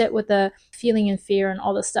can sit with the feeling and fear and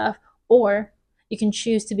all this stuff. Or you can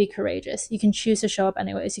choose to be courageous. You can choose to show up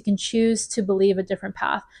anyways. You can choose to believe a different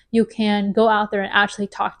path. You can go out there and actually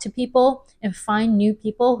talk to people and find new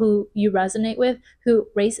people who you resonate with, who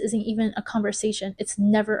race isn't even a conversation. It's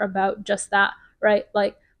never about just that, right?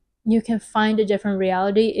 Like, You can find a different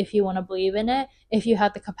reality if you want to believe in it, if you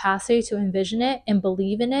have the capacity to envision it and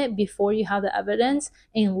believe in it before you have the evidence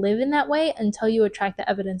and live in that way until you attract the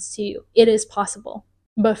evidence to you. It is possible.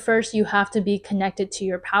 But first, you have to be connected to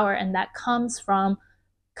your power, and that comes from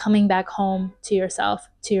coming back home to yourself,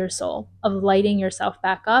 to your soul, of lighting yourself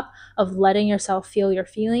back up, of letting yourself feel your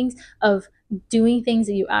feelings, of doing things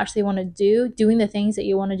that you actually want to do, doing the things that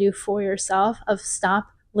you want to do for yourself, of stop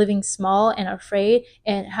living small and afraid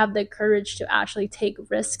and have the courage to actually take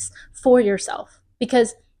risks for yourself.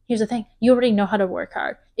 Because here's the thing, you already know how to work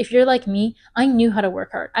hard. If you're like me, I knew how to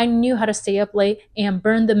work hard. I knew how to stay up late and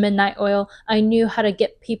burn the midnight oil. I knew how to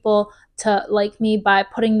get people to like me by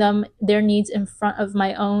putting their needs in front of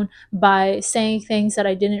my own, by saying things that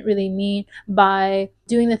I didn't really mean, by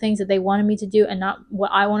doing the things that they wanted me to do and not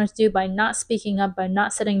what I wanted to do, by not speaking up, by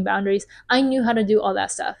not setting boundaries. I knew how to do all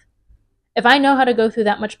that stuff. If I know how to go through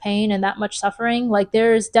that much pain and that much suffering, like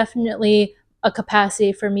there is definitely a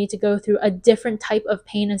capacity for me to go through a different type of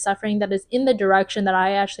pain and suffering that is in the direction that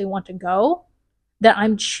I actually want to go, that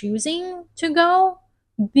I'm choosing to go,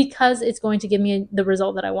 because it's going to give me the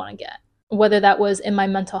result that I want to get. Whether that was in my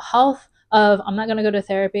mental health of I'm not going to go to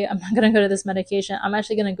therapy, I'm not going to go to this medication, I'm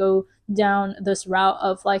actually going to go down this route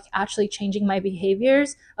of like actually changing my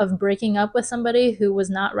behaviors, of breaking up with somebody who was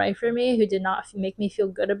not right for me, who did not make me feel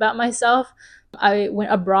good about myself. I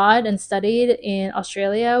went abroad and studied in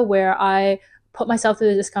Australia, where I put myself through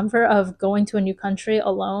the discomfort of going to a new country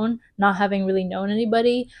alone, not having really known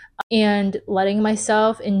anybody, and letting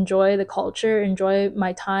myself enjoy the culture, enjoy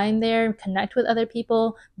my time there, connect with other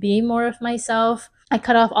people, be more of myself. I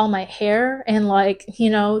cut off all my hair and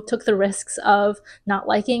took the risks of not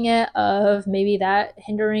liking it, of maybe that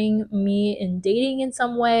hindering me in dating in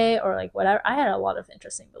some way or like whatever. I had a lot of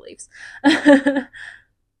interesting beliefs.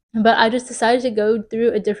 But I just decided to go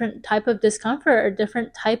through a different type of discomfort, a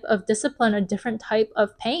different type of discipline, a different type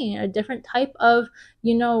of pain, a different type of,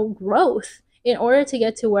 growth in order to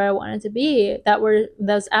get to where I wanted to be,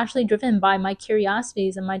 that's actually driven by my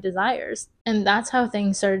curiosities and my desires. And that's how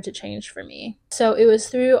things started to change for me. So it was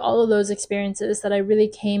through all of those experiences that I really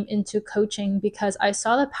came into coaching, because I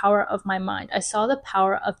saw the power of my mind. I saw the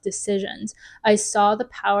power of decisions. I saw the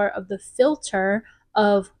power of the filter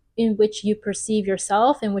of in which you perceive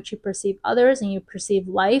yourself, in which you perceive others, and you perceive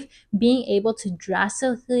life, being able to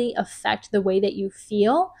drastically affect the way that you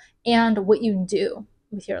feel and what you do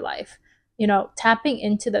with your life. Tapping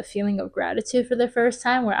into the feeling of gratitude for the first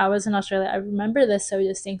time, where I was in Australia, I remember this so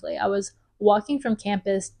distinctly. I was walking from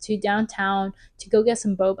campus to downtown to go get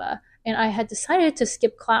some boba. And I had decided to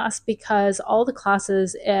skip class because all the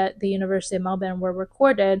classes at the University of Melbourne were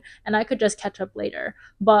recorded and I could just catch up later.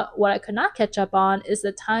 But what I could not catch up on is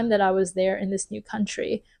the time that I was there in this new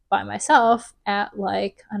country by myself at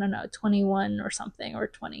 21 or something, or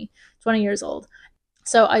 20 years old.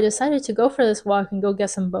 So I decided to go for this walk and go get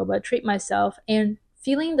some boba, treat myself, and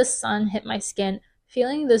feeling the sun hit my skin,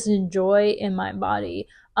 feeling this joy in my body,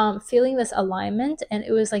 feeling this alignment. And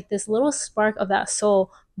it was like this little spark of that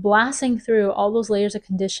soul blasting through all those layers of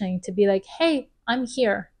conditioning to be like, hey, I'm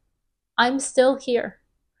here. I'm still here.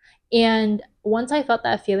 And once I felt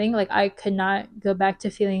that feeling, like I could not go back to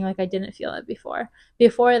feeling like I didn't feel it before.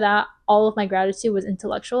 Before that, all of my gratitude was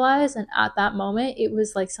intellectualized. And at that moment, it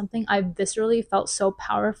was like something I viscerally felt so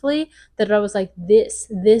powerfully that I was like, this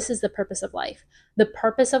is the purpose of life. The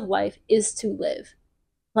purpose of life is to live.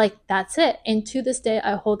 Like, that's it. And to this day,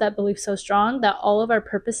 I hold that belief so strong that all of our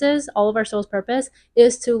purposes, all of our soul's purpose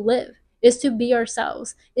is to live, is to be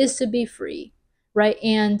ourselves, is to be free, right?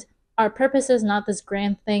 And our purpose is not this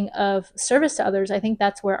grand thing of service to others. I think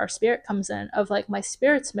that's where our spirit comes in, of like my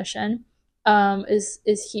spirit's mission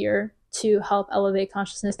is here to help elevate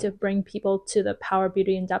consciousness, to bring people to the power,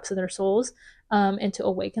 beauty, and depths of their souls, and to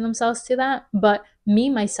awaken themselves to that. But me,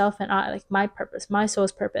 myself, and I, like my purpose, my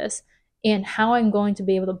soul's purpose, and how I'm going to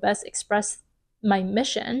be able to best express my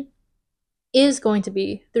mission is going to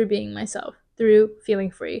be through being myself, through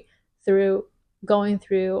feeling free, through going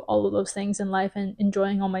through all of those things in life and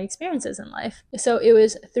enjoying all my experiences in life. So it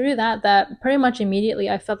was through that pretty much immediately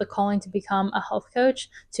I felt the calling to become a health coach,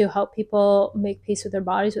 to help people make peace with their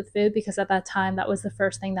bodies with food, because at that time that was the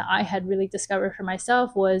first thing that I had really discovered for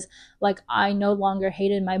myself, was like I no longer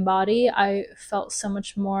hated my body. I felt so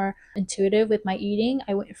much more intuitive with my eating.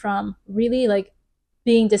 I went from really like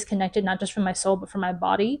being disconnected, not just from my soul, but from my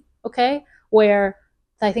body, okay? Where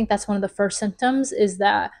I think that's one of the first symptoms, is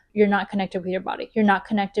that you're not connected with your body. You're not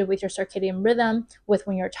connected with your circadian rhythm, with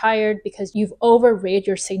when you're tired, because you've overrated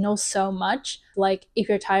your signals so much. Like if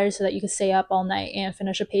you're tired so that you can stay up all night and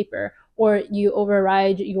finish a paper, or you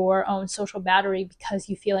override your own social battery because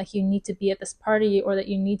you feel like you need to be at this party, or that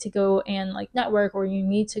you need to go and like network, or you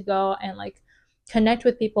need to go and like connect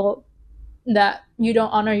with people, that you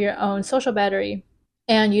don't honor your own social battery,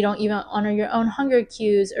 and you don't even honor your own hunger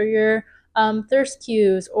cues, or your thirst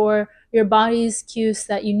cues, or your body's cues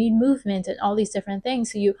that you need movement and all these different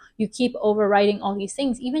things. So you keep overriding all these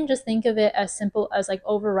things. Even just think of it as simple as like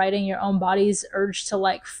overriding your own body's urge to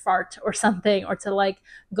like fart or something, or to like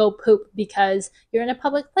go poop because you're in a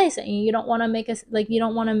public place and you don't want to make a like you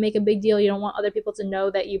don't want to make a big deal. You don't want other people to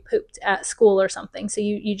know that you pooped at school or something. So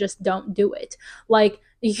you just don't do it. Like,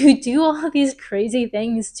 you do all of these crazy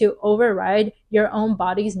things to override your own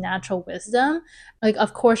body's natural wisdom. Like,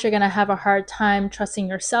 of course, you're going to have a hard time trusting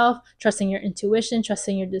yourself, trusting your intuition,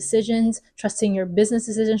 trusting your decisions, trusting your business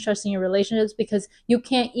decisions, trusting your relationships, because you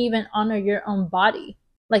can't even honor your own body.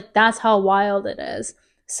 Like, that's how wild it is.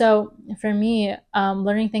 So for me,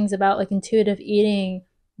 learning things about like intuitive eating,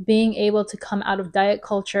 being able to come out of diet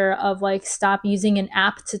culture of like stop using an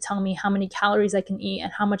app to tell me how many calories I can eat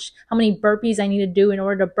and how many burpees I need to do in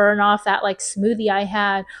order to burn off that like smoothie I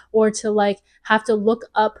had, or to like have to look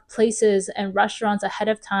up places and restaurants ahead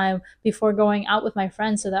of time before going out with my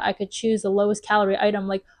friends so that I could choose the lowest calorie item.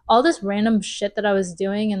 Like, all this random shit that I was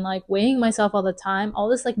doing, and like weighing myself all the time, all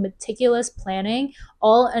this like meticulous planning,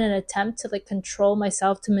 all in an attempt to like control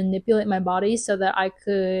myself, to manipulate my body so that I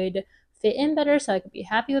could fit in better, so I could be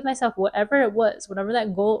happy with myself, whatever it was, whatever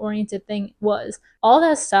that goal oriented thing was. All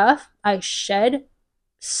that stuff I shed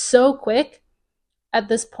so quick at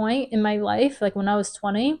this point in my life, like when I was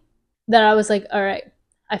 20, that I was like, all right,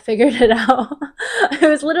 I figured it out. It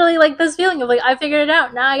was literally like this feeling of like, I figured it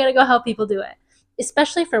out. Now I gotta go help people do it.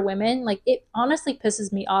 Especially for women, like, it honestly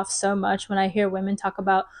pisses me off so much when I hear women talk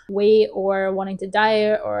about weight or wanting to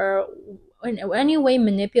diet or in any way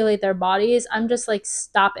manipulate their bodies. I'm just like,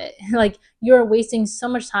 stop it. Like, you're wasting so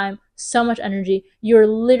much time, so much energy. You're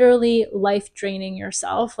literally life draining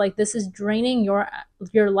yourself. Like, this is draining your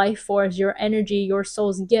life force, your energy, your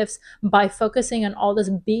soul's gifts, by focusing on all this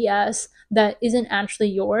BS that isn't actually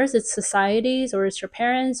yours. It's society's, or it's your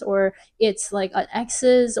parents, or it's like an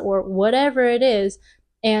ex's, or whatever it is.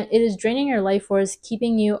 And it is draining your life force,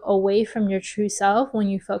 keeping you away from your true self when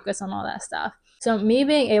you focus on all that stuff. So me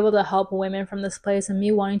being able to help women from this place, and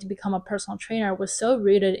me wanting to become a personal trainer, was so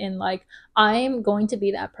rooted in like, I'm going to be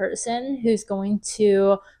that person who's going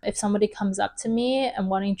to, if somebody comes up to me and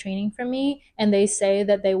wanting training from me, and they say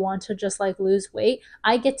that they want to just like lose weight,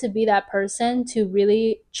 I get to be that person to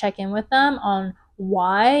really check in with them on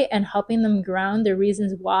why, and helping them ground the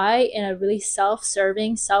reasons why in a really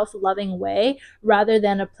self-serving, self-loving way, rather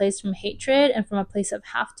than a place from hatred and from a place of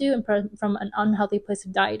have to, and from an unhealthy place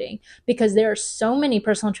of dieting. Because there are so many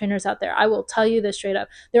personal trainers out there. I will tell you this straight up.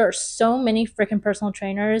 There are so many freaking personal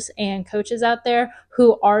trainers and coaches out there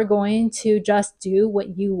who are going to just do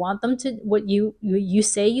what you want them to, what you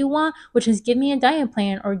say you want, which is give me a diet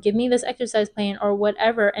plan, or give me this exercise plan, or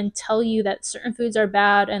whatever, and tell you that certain foods are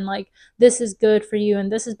bad, and like, this is good for you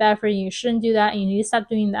and this is bad for you. You shouldn't do that and you need to stop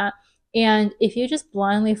doing that. And if you just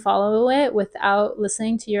blindly follow it without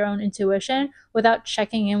listening to your own intuition, without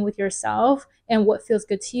checking in with yourself and what feels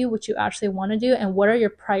good to you, what you actually want to do, and what are your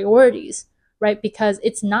priorities, right? Because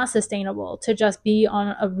it's not sustainable to just be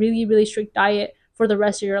on a really, really strict diet for the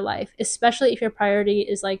rest of your life, especially if your priority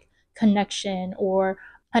is like connection, or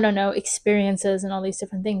I don't know, experiences and all these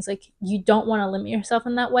different things. Like, you don't want to limit yourself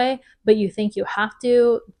in that way, but you think you have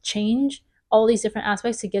to change all these different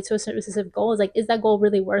aspects to get to a specific goal. Is like, is that goal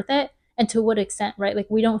really worth it? And to what extent, right? Like,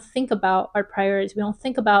 we don't think about our priorities. We don't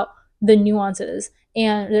think about the nuances.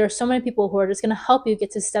 And there are so many people who are just going to help you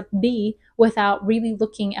get to step B without really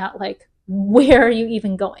looking at like, where are you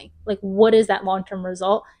even going? Like, what is that long-term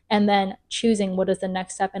result? And then choosing what is the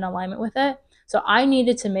next step in alignment with it. So I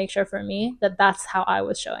needed to make sure for me that that's how I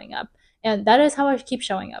was showing up. And that is how I keep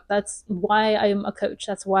showing up. That's why I'm a coach.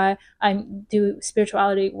 That's why I do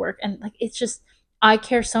spirituality work. And like, it's just, I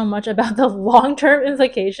care so much about the long-term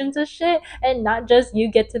implications of shit, and not just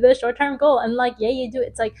you get to the short-term goal and like, yeah, you do.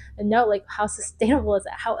 It's like, no, like, how sustainable is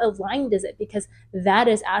it? How aligned is it? Because that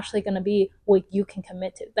is actually going to be what you can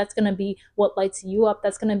commit to. That's going to be what lights you up.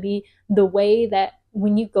 That's going to be the way that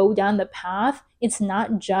when you go down the path, it's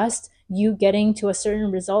not just you getting to a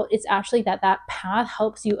certain result. It's actually that path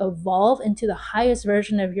helps you evolve into the highest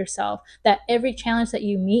version of yourself, that every challenge that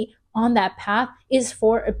you meet on that path is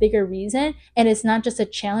for a bigger reason. And it's not just a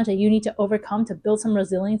challenge that you need to overcome to build some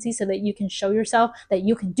resiliency so that you can show yourself that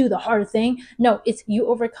you can do the hard thing. No, it's you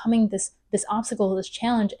overcoming this obstacle, this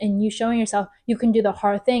challenge, and you showing yourself you can do the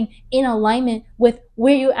hard thing in alignment with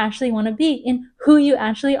where you actually want to be, in who you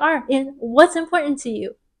actually are, in what's important to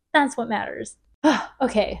you. That's what matters.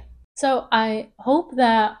 Okay. So I hope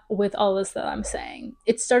that with all this that I'm saying,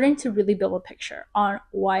 it's starting to really build a picture on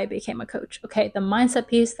why I became a coach. Okay, the mindset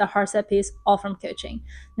piece, the heart set piece, all from coaching.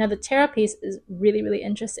 Now the tarot piece is really, really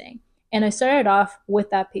interesting. And I started off with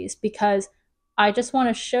that piece because I just want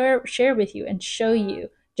to share with you and show you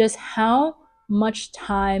just how much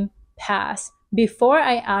time passed before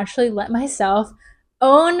I actually let myself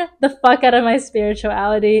own the fuck out of my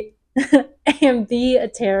spirituality and be a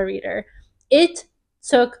tarot reader. It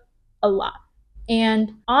took a lot,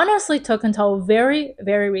 and honestly took until very,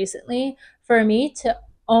 very recently for me to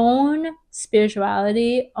own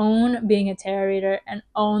spirituality, own being a tarot reader, and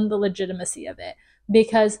own the legitimacy of it.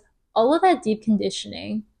 Because all of that deep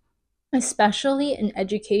conditioning, especially in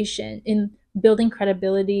education, in building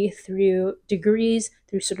credibility through degrees,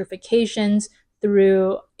 through certifications,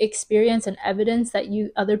 through experience and evidence that you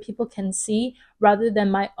other people can see, rather than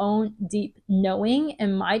my own deep knowing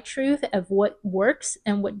and my truth of what works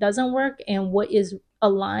and what doesn't work and what is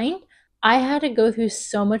aligned. I had to go through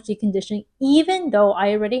so much deconditioning, even though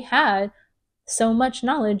I already had so much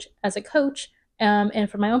knowledge as a coach, and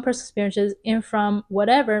from my own personal experiences and from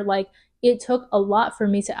whatever. Like, it took a lot for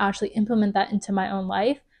me to actually implement that into my own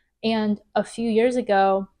life. And a few years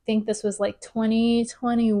ago, I think this was like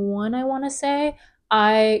 2021, I want to say,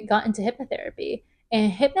 I got into hypnotherapy.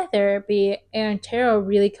 And hypnotherapy and tarot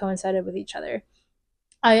really coincided with each other.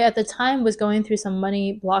 I, at the time, was going through some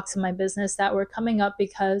money blocks in my business that were coming up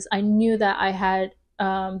because I knew that I had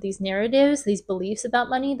these narratives, these beliefs about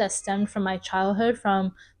money that stemmed from my childhood,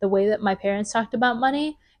 from the way that my parents talked about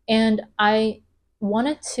money. And I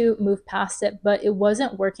wanted to move past it, but it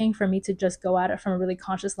wasn't working for me to just go at it from a really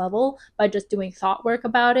conscious level by just doing thought work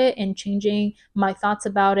about it and changing my thoughts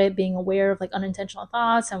about it, being aware of like unintentional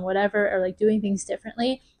thoughts and whatever, or like doing things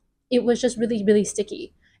differently. It was just really, really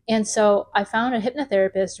sticky. And so I found a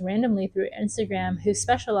hypnotherapist randomly through Instagram who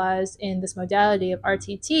specialized in this modality of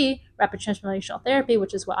RTT, rapid transformational therapy,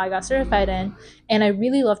 which is what I got certified in. And I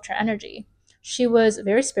really loved her energy. She was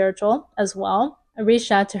very spiritual as well. I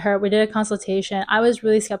reached out to her. We did a consultation. I was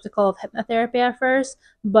really skeptical of hypnotherapy at first,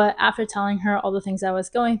 but after telling her all the things I was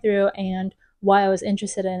going through and why I was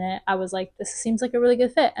interested in it, I was like, this seems like a really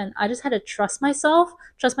good fit. And I just had to trust myself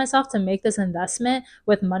to make this investment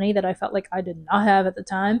with money that I felt like I did not have at the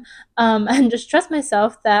time. And just trust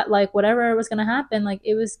myself that like whatever was going to happen, like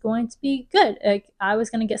it was going to be good. Like I was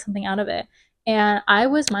going to get something out of it. And I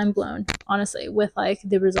was mind blown, honestly, with like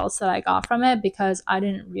the results that I got from it, because I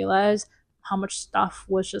didn't realize how much stuff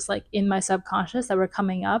was just like in my subconscious that were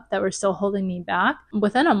coming up that were still holding me back.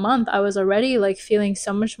 Within a month, I was already like feeling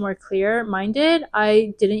so much more clear minded.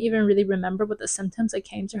 I didn't even really remember what the symptoms I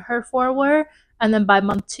came to her for were. And then by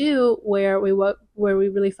month two, where we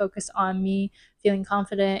really focused on me feeling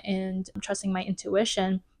confident and trusting my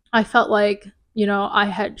intuition, I felt like, I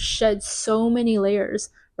had shed so many layers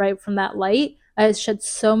right from that light. I had shed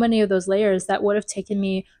so many of those layers that would have taken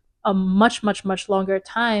me a much, much, much longer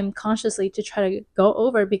time consciously to try to go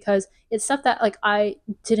over, because it's stuff that like I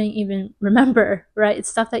didn't even remember, right? It's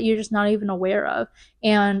stuff that you're just not even aware of.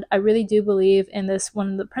 And I really do believe in this,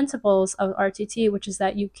 one of the principles of RTT, which is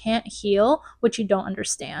that you can't heal what you don't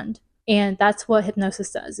understand. And that's what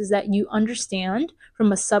hypnosis does, is that you understand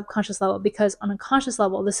from a subconscious level, because on a conscious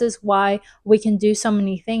level, this is why we can do so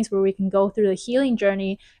many things where we can go through the healing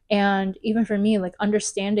journey. And even for me, like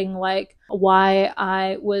understanding like why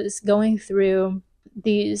I was going through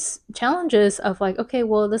these challenges of like, okay,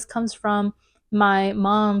 well, this comes from my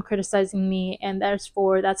mom criticizing me, and that's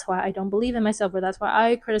why I don't believe in myself, or that's why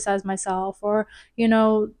I criticize myself, or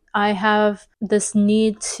I have this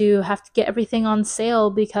need to have to get everything on sale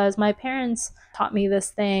because my parents taught me this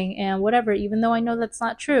thing and whatever, even though I know that's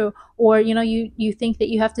not true. Or you think that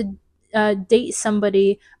you have to date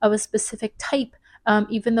somebody of a specific type,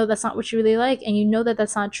 even though that's not what you really like, and you know that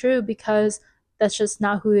that's not true because that's just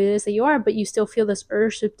not who it is that you are, but you still feel this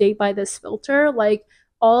urge to date by this filter. Like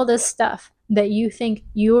all this stuff that you think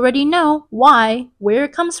you already know why, where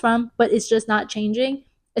it comes from, but it's just not changing.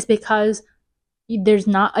 It's because there's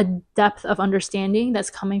not a depth of understanding that's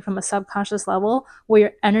coming from a subconscious level where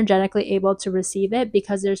you're energetically able to receive it,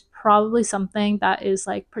 because there's probably something that is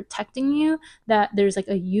like protecting you, that there's like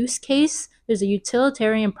a use case, there's a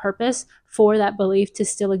utilitarian purpose for that belief to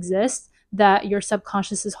still exist that your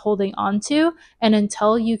subconscious is holding on to. And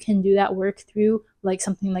until you can do that work through like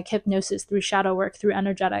something like hypnosis, through shadow work, through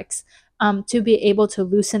energetics, to be able to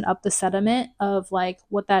loosen up the sediment of like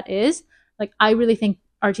what that is, like I really think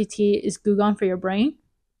RTT is glugon for your brain.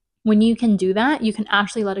 When you can do that, you can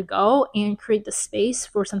actually let it go and create the space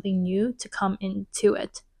for something new to come into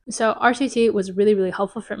it. So RTT was really, really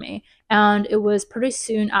helpful for me. And it was pretty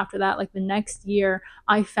soon after that, like the next year,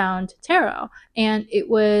 I found tarot. And it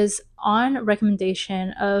was on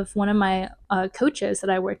recommendation of one of my coaches that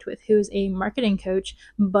I worked with, who's a marketing coach,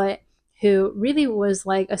 but who really was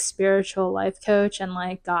like a spiritual life coach and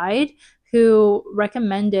like guide, who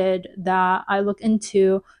recommended that I look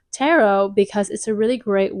into tarot because it's a really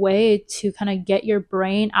great way to kind of get your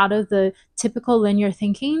brain out of the typical linear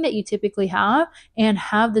thinking that you typically have and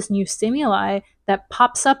have this new stimuli that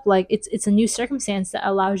pops up. Like it's a new circumstance that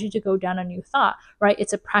allows you to go down a new thought, right?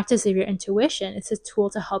 It's a practice of your intuition. It's a tool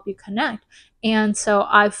to help you connect. And so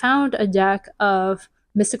I found a deck of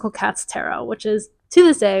Mystical Cats Tarot, which is to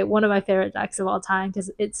this day one of my favorite decks of all time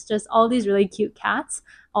because it's just all these really cute cats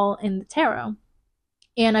all in the tarot.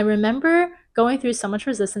 And I remember going through so much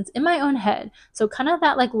resistance in my own head. So kind of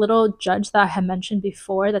that like little judge that I had mentioned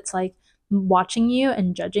before that's like watching you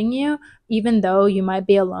and judging you, even though you might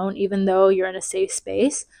be alone, even though you're in a safe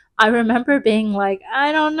space. I remember being like,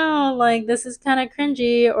 I don't know, like this is kind of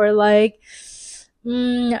cringy, or like, or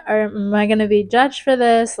am I gonna be judged for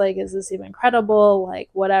this? Like, is this even credible? Like,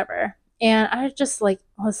 whatever. And I just like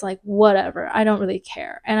was like, whatever, I don't really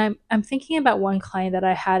care. And I'm thinking about one client that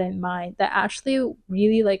I had in mind that actually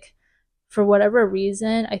really like, for whatever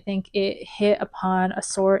reason, I think it hit upon a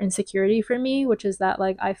sore insecurity for me, which is that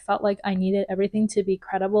like I felt like I needed everything to be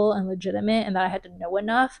credible and legitimate and that I had to know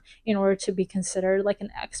enough in order to be considered like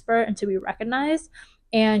an expert and to be recognized.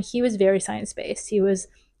 And he was very science-based. He was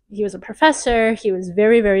a professor. He was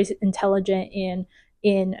very, very intelligent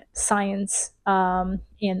in science,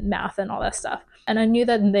 in math and all that stuff. And I knew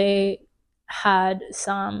that they had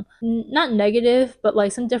some not negative but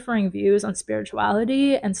like some differing views on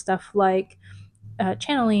spirituality and stuff like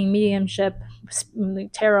channeling, mediumship,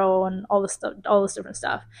 tarot, and all this different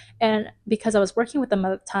stuff. And because I was working with them at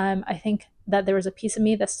the time, I think that there was a piece of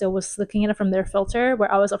me that still was looking at it from their filter,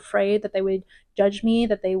 where I was afraid that they would judge me,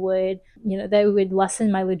 that they would, they would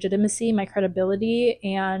lessen my legitimacy, my credibility,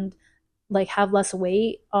 and like have less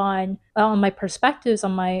weight on my perspectives,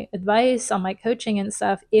 on my advice, on my coaching and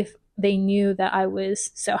stuff if they knew that I was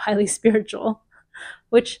so highly spiritual,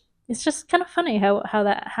 which is just kind of funny how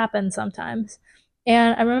that happens sometimes.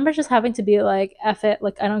 And I remember just having to be like, F it,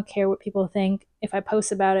 like, I don't care what people think if I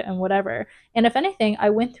post about it and whatever. And if anything, I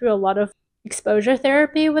went through a lot of exposure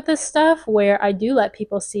therapy with this stuff where I do let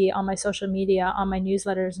people see on my social media, on my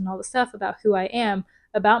newsletters, and all the stuff about who I am,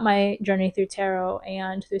 about my journey through tarot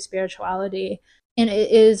and through spirituality. And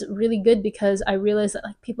it is really good because I realize that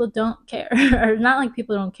like people don't care, or not like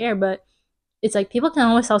people don't care, but it's like people can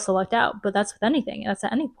always self-select out, but that's with anything. That's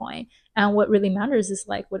at any point. And what really matters is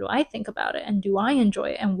like, what do I think about it? And do I enjoy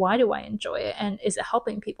it? And why do I enjoy it? And is it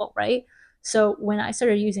helping people, right? So when I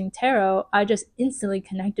started using tarot, I just instantly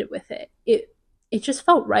connected with it. It just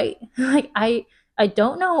felt right. Like I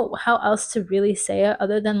don't know how else to really say it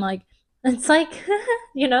other than like it's like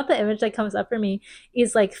the image that comes up for me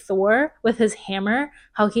is like Thor with his hammer,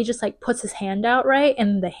 how he just like puts his hand out, right?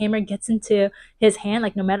 And the hammer gets into his hand,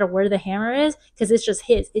 like no matter where the hammer is, because it's just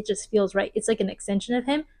his. It just feels right. It's like an extension of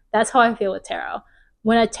him. That's how I feel with tarot.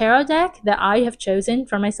 When a tarot deck that I have chosen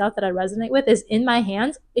for myself that I resonate with is in my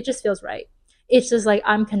hands, it just feels right. It's just like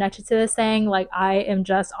I'm connected to this thing. Like I am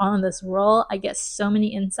just on this roll. I get so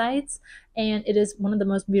many insights. And it is one of the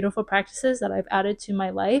most beautiful practices that I've added to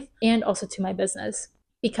my life and also to my business,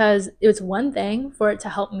 because it's one thing for it to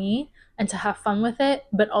help me and to have fun with it,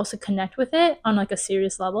 but also connect with it on like a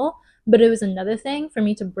serious level. But it was another thing for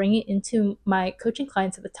me to bring it into my coaching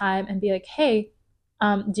clients at the time and be like, hey,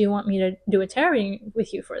 do you want me to do a tarot reading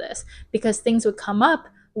with you for this? Because things would come up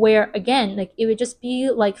where, again, like it would just be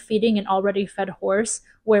like feeding an already fed horse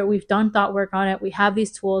where we've done thought work on it, we have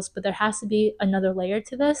these tools, but there has to be another layer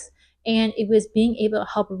to this. And it was being able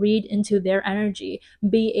to help read into their energy,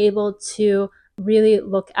 be able to really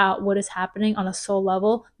look at what is happening on a soul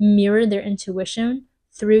level, mirror their intuition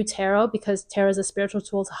through tarot, because tarot is a spiritual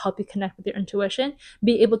tool to help you connect with your intuition,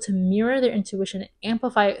 be able to mirror their intuition and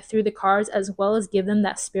amplify it through the cards, as well as give them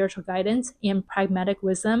that spiritual guidance and pragmatic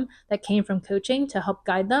wisdom that came from coaching to help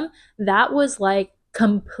guide them. That was like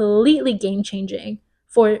completely game changing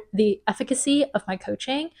for the efficacy of my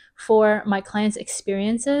coaching, for my clients'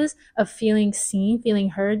 experiences of feeling seen, feeling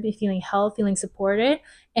heard, feeling held, feeling supported.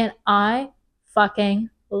 And I fucking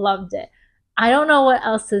loved it. I don't know what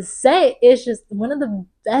else to say. It's just one of the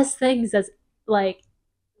best things that's like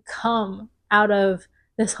come out of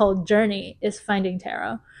this whole journey is finding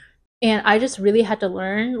tarot. And I just really had to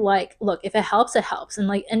learn, like, look, if it helps, it helps. And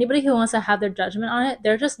like anybody who wants to have their judgment on it,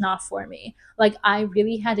 they're just not for me. Like, I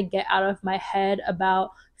really had to get out of my head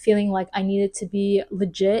about feeling like I needed to be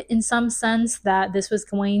legit in some sense, that this was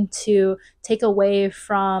going to take away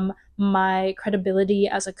from my credibility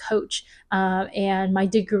as a coach, and my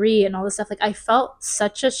degree and all this stuff. Like, I felt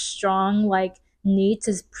such a strong, like, need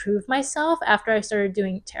to prove myself after I started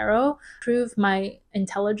doing tarot, prove my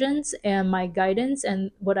intelligence and my guidance and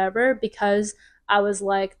whatever, because I was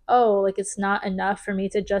like, oh, like, it's not enough for me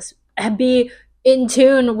to just be in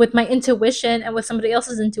tune with my intuition and with somebody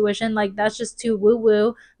else's intuition. Like, that's just too woo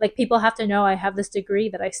woo. Like, people have to know I have this degree,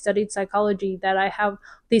 that I studied psychology, that I have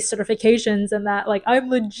these certifications, and that, like, I'm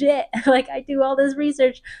legit. Like, I do all this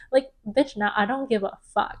research. Like, bitch, now I don't give a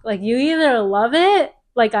fuck. Like, you either love it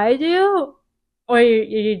like I do, or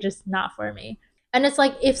you're just not for me. And it's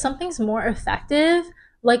like, if something's more effective,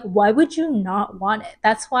 like, why would you not want it?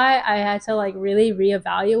 That's why I had to, like, really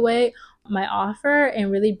reevaluate my offer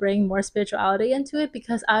and really bring more spirituality into it,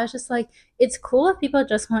 because I was just like, it's cool if people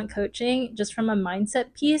just want coaching just from a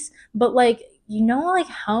mindset piece, but like, like,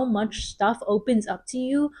 how much stuff opens up to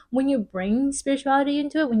you when you bring spirituality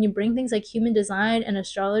into it, when you bring things like human design and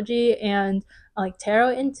astrology and like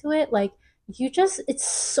tarot into it. Like, it's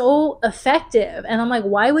so effective. And I'm like,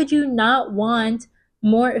 why would you not want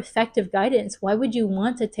more effective guidance? Why would you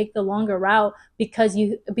want to take the longer route because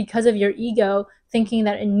of your ego, thinking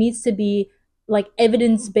that it needs to be like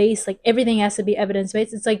evidence based, like everything has to be evidence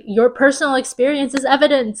based? It's like, your personal experience is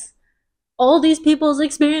evidence. All these people's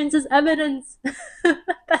experience is evidence.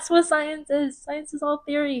 That's what science is. Science is all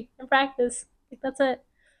theory and practice. Like, that's it.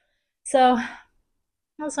 So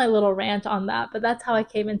that's my little rant on that. But that's how I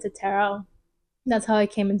came into tarot. That's how I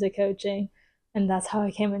came into coaching. And that's how I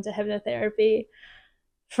came into hypnotherapy.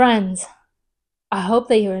 Friends, I hope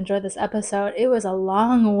that you enjoyed this episode. It was a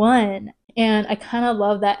long one. And I kind of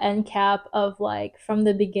love that end cap of, like, from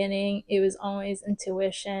the beginning, it was always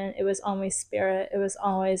intuition, it was always spirit, it was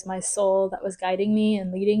always my soul that was guiding me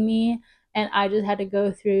and leading me. And I just had to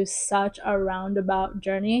go through such a roundabout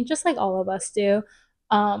journey, just like all of us do,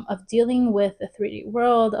 of dealing with the 3D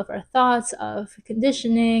world, of our thoughts, of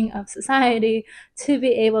conditioning, of society, to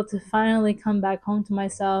be able to finally come back home to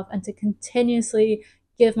myself and to continuously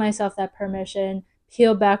give myself that permission,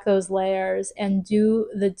 peel back those layers, and do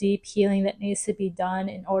the deep healing that needs to be done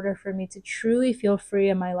in order for me to truly feel free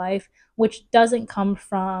in my life, which doesn't come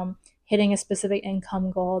from hitting a specific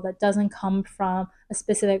income goal, that doesn't come from a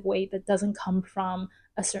specific weight, that doesn't come from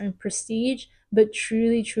a certain prestige, but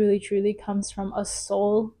truly, truly, truly comes from a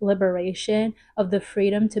soul liberation of the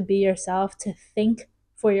freedom to be yourself, to think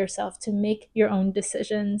for yourself, to make your own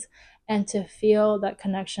decisions, and to feel that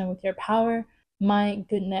connection with your power. My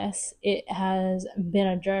goodness, it has been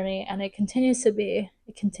a journey, and it continues to be.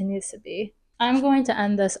 It continues to be. I'm going to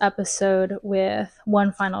end this episode with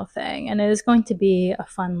one final thing, and it is going to be a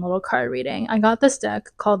fun little card reading. I got this deck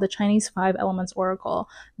called the Chinese 5 Elements Oracle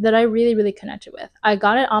that I really, really connected with. I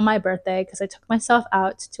got it on my birthday because I took myself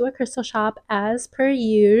out to a crystal shop as per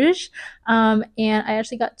usual, and I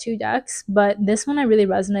actually got 2 decks, but this one I really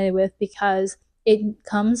resonated with because it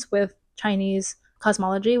comes with Chinese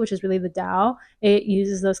cosmology, which is really the Tao. It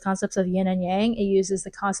uses those concepts of yin and yang. It uses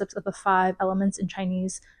the concepts of the 5 elements in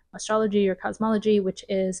Chinese astrology or cosmology, which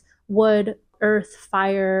is wood, earth,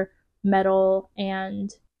 fire, metal,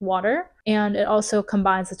 and water. And it also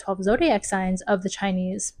combines the 12 zodiac signs of the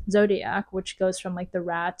Chinese zodiac, which goes from like the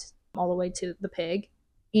rat all the way to the pig.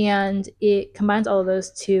 And it combines all of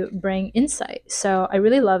those to bring insight. So I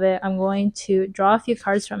really love it. I'm going to draw a few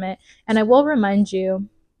cards from it. And I will remind you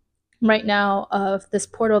right now of this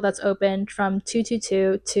portal that's opened from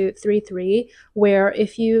 222 to 33, where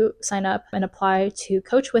if you sign up and apply to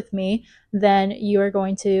coach with me, then you are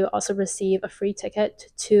going to also receive a free ticket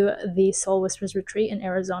to the Soul Whispers retreat in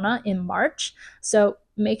Arizona in March. So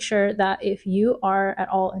make sure that if you are at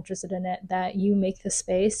all interested in it, that you make the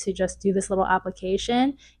space to just do this little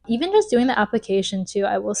application. Even just doing the application too,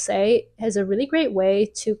 I will say, is a really great way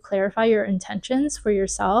to clarify your intentions for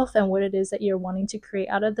yourself and what it is that you're wanting to create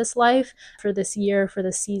out of this life for this year, for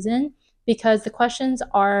this season, because the questions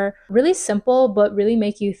are really simple, but really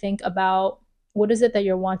make you think about what is it that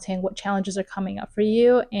you're wanting, what challenges are coming up for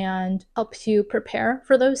you, and helps you prepare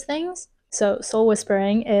for those things. So Soul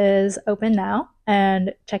Whispering is open now,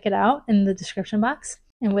 and check it out in the description box.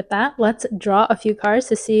 And with that, let's draw a few cards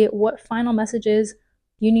to see what final messages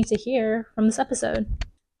you need to hear from this episode.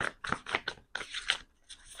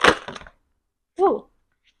 Whoa.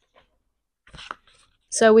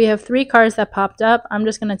 So we have 3 cards that popped up. I'm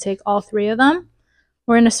just going to take all 3 of them.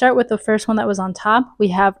 We're going to start with the first one that was on top. We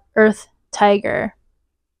have Earth Tiger.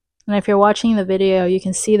 And if you're watching the video, you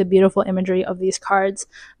can see the beautiful imagery of these cards.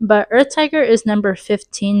 But Earth Tiger is number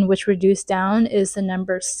 15, which reduced down is the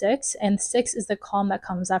number 6. And 6 is the calm that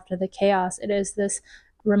comes after the chaos. It is this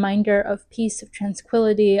reminder of peace, of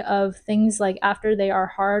tranquility, of things like after they are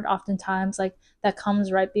hard, oftentimes like that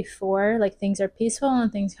comes right before, like things are peaceful and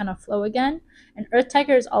things kind of flow again. And Earth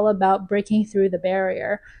Tiger is all about breaking through the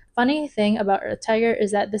barrier. Funny thing about Earth Tiger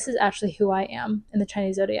is that this is actually who I am in the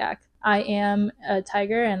Chinese zodiac. I am a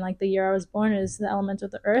tiger, and like the year I was born is the element of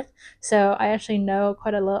the earth. So I actually know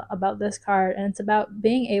quite a lot about this card, and it's about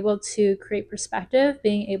being able to create perspective,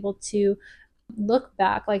 being able to look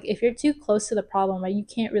back. Like if you're too close to the problem, right, you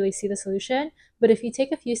can't really see the solution. But if you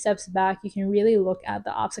take a few steps back, you can really look at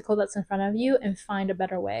the obstacle that's in front of you and find a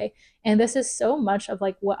better way. And this is so much of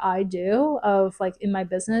like what I do of like in my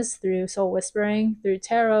business through soul whispering, through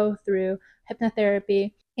tarot, through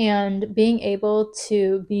hypnotherapy, and being able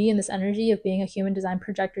to be in this energy of being a human design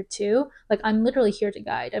projector too. Like I'm literally here to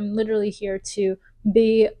guide. I'm literally here to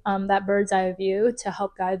be that bird's eye view to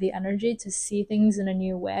help guide the energy to see things in a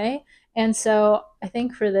new way. And so I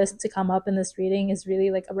think for this to come up in this reading is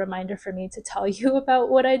really like a reminder for me to tell you about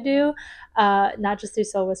what I do, not just through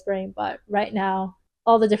soul whispering, but right now,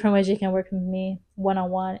 all the different ways you can work with me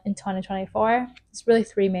one-on-one in 2024. It's really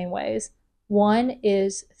three main ways. One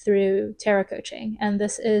is through tarot coaching, and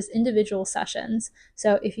this is individual sessions.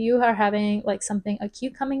 So if you are having like something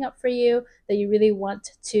acute coming up for you that you really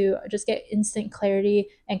want to just get instant clarity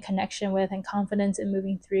and connection with and confidence in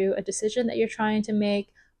moving through a decision that you're trying to make,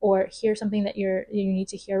 or hear something that you need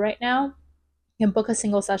to hear right now, you can book a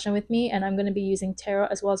single session with me, and I'm going to be using tarot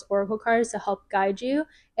as well as oracle cards to help guide you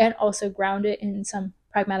and also ground it in some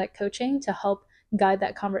pragmatic coaching to help guide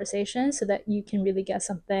that conversation so that you can really get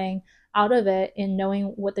something out of it in knowing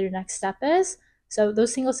what their next step is. So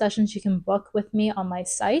those single sessions you can book with me on my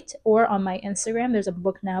site or on my Instagram. There's a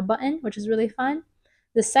book now button, which is really fun.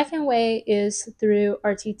 The second way is through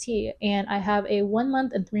RTT, and I have a 1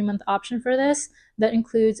 month and 3 month option for this that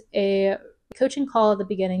includes a coaching call at the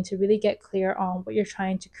beginning to really get clear on what you're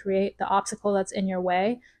trying to create, the obstacle that's in your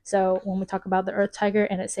way. So when we talk about the Earth Tiger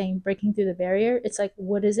and it's saying breaking through the barrier, it's like,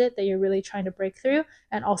 what is it that you're really trying to break through?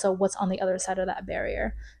 And also what's on the other side of that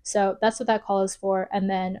barrier. So that's what that call is for. And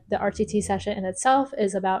then the RTT session in itself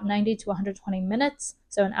is about 90 to 120 minutes.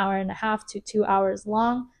 So an hour and a half to 2 hours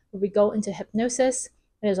long, where we go into hypnosis.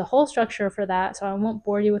 There's a whole structure for that, so I won't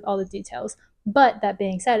bore you with all the details. But that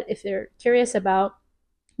being said, if you're curious about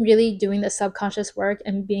really doing the subconscious work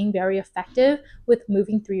and being very effective with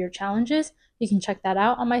moving through your challenges, you can check that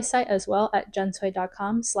out on my site as well at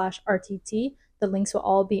jensui.com/RTT. The links will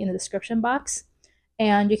all be in the description box,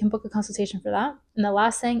 and you can book a consultation for that. And the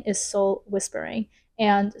last thing is soul whispering.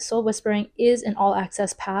 And soul whispering is an all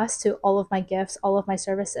access pass to all of my gifts, all of my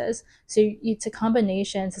services. So it's a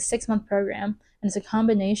combination, it's a 6-month program, and it's a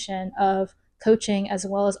combination of coaching as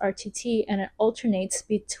well as RTT, and it alternates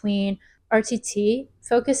between RTT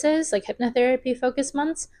focuses, like hypnotherapy focus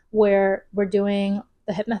months, where we're doing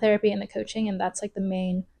the hypnotherapy and the coaching, and that's like the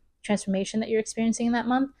main transformation that you're experiencing in that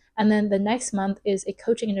month. And then the next month is a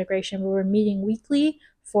coaching integration where we're meeting weekly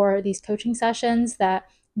for these coaching sessions that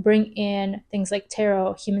bring in things like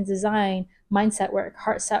tarot, human design, mindset work,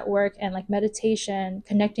 heart set work, and like meditation,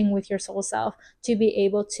 connecting with your soul self to be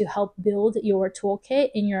able to help build your toolkit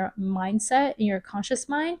in your mindset, in your conscious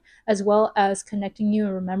mind, as well as connecting you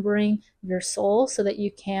and remembering your soul so that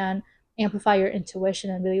you can amplify your intuition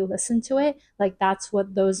and really listen to it. Like that's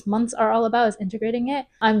what those months are all about, is integrating it.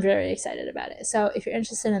 I'm very excited about it. So if you're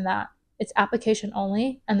interested in that, it's application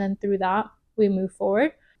only, and then through that we move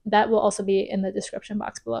forward. That will also be in the description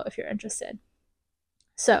box below if you're interested.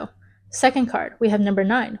 So second card, we have number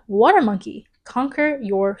 9, Water Monkey, Conquer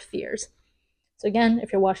Your Fears. So again,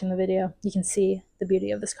 if you're watching the video, you can see the beauty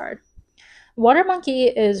of this card. Water Monkey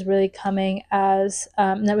is really coming as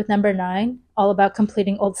with number 9, all about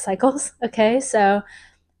completing old cycles. Okay, so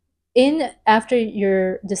after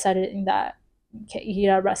you're deciding that, okay, you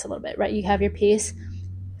gotta rest a little bit, right? You have your peace.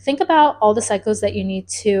 Think about all the cycles that you need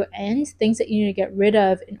to end, things that you need to get rid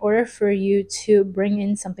of in order for you to bring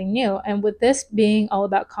in something new. And with this being all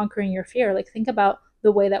about conquering your fear, like think about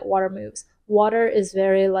the way that water moves. Water is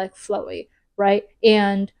very like flowy, right?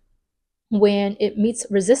 And when it meets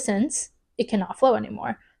resistance, it cannot flow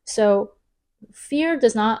anymore. So fear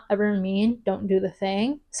does not ever mean don't do the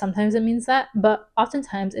thing. Sometimes it means that, but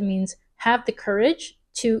oftentimes it means have the courage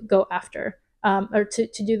to go after or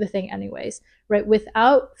to do the thing anyways, right?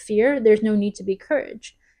 Without fear, there's no need to be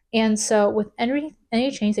courage. And so with any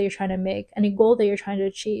change that you're trying to make, any goal that you're trying to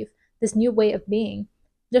achieve, this new way of being,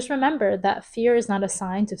 just remember that fear is not a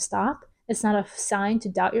sign to stop. It's not a sign to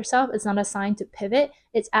doubt yourself. It's not a sign to pivot.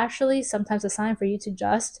 It's actually sometimes a sign for you to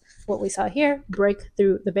just, what we saw here, break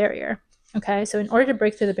through the barrier. Okay, so in order to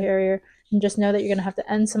break through the barrier, you just know that you're going to have to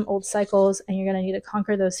end some old cycles and you're going to need to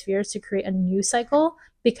conquer those fears to create a new cycle,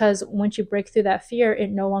 because once you break through that fear, it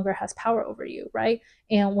no longer has power over you, right?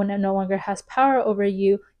 And when it no longer has power over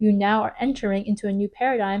you, you now are entering into a new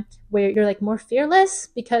paradigm where you're like more fearless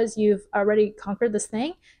because you've already conquered this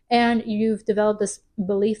thing and you've developed this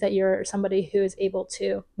belief that you're somebody who is able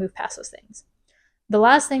to move past those things. The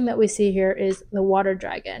last thing that we see here is the water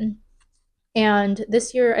dragon. And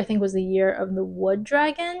this year, I think, was the year of the wood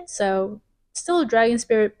dragon. So still a dragon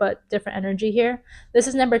spirit, but different energy here. This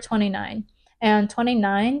is number 29. And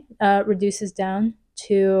 29 reduces down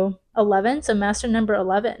to 11. So master number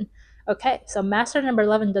 11. Okay, so master number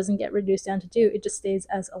 11 doesn't get reduced down to 2. It just stays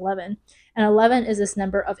as 11. And 11 is this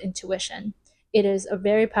number of intuition. It is a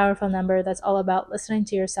very powerful number that's all about listening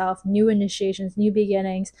to yourself, new initiations, new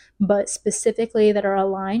beginnings, but specifically that are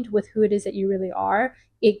aligned with who it is that you really are.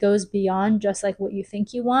 It goes beyond just like what you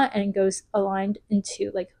think you want, and it goes aligned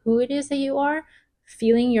into like who it is that you are,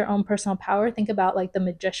 feeling your own personal power. Think about like the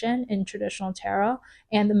magician in traditional tarot,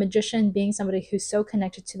 and the magician being somebody who's so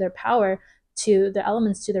connected to their power, to the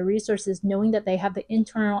elements, to the resources, knowing that they have the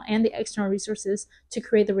internal and the external resources to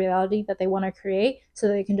create the reality that they want to create so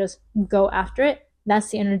that they can just go after it.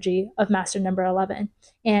 That's the energy of master number 11.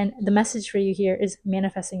 And the message for you here is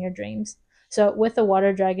manifesting your dreams. So with the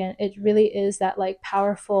water dragon, it really is that like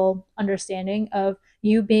powerful understanding of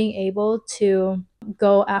you being able to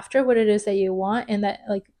go after what it is that you want, and that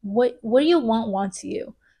like what do you wants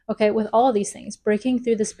you. Okay, with all of these things, breaking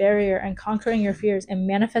through this barrier and conquering your fears and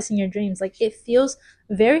manifesting your dreams, like it feels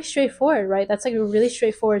very straightforward, right? That's like a really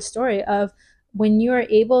straightforward story of when you are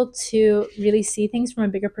able to really see things from a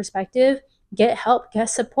bigger perspective, get help, get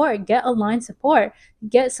support, get aligned support,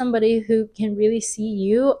 get somebody who can really see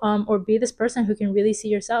you, or be this person who can really see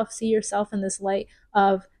yourself in this light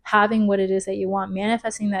of having what it is that you want,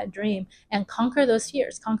 manifesting that dream, and conquer those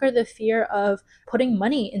fears. Conquer the fear of putting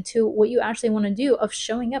money into what you actually want to do, of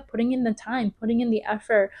showing up, putting in the time, putting in the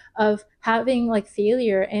effort, of having like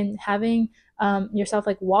failure and having yourself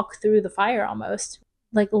like walk through the fire almost.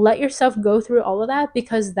 Like let yourself go through all of that,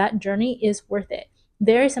 because that journey is worth it.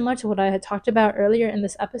 Very similar to what I had talked about earlier in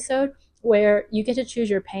this episode, where you get to choose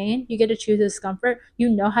your pain, you get to choose discomfort, you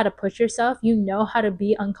know how to push yourself, you know how to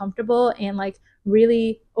be uncomfortable and like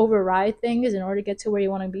really override things in order to get to where you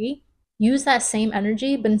want to be. Use that same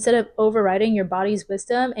energy, but instead of overriding your body's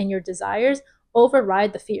wisdom and your desires,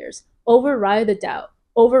 override the fears, override the doubt,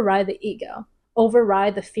 override the ego,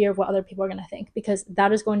 override the fear of what other people are going to think, because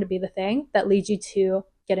that is going to be the thing that leads you to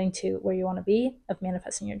getting to where you want to be, of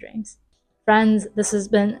manifesting your dreams. Friends, this has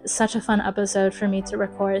been such a fun episode for me to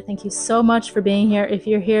record. Thank you so much for being here. If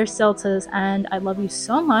you're here still to this end, I love you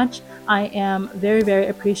so much. I am very, very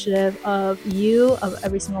appreciative of you, of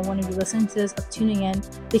every single one of you listening to this, of tuning in,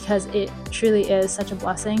 because it truly is such a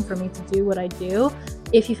blessing for me to do what I do.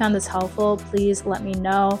 If you found this helpful, please let me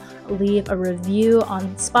know. Leave a review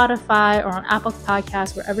on Spotify or on Apple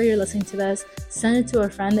Podcasts, wherever you're listening to this. Send it to a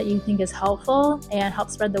friend that you think is helpful and help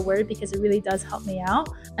spread the word, because it really does help me out.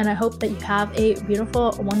 And I hope that you have a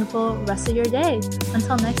beautiful, wonderful rest of your day.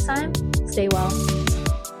 Until next time, stay well.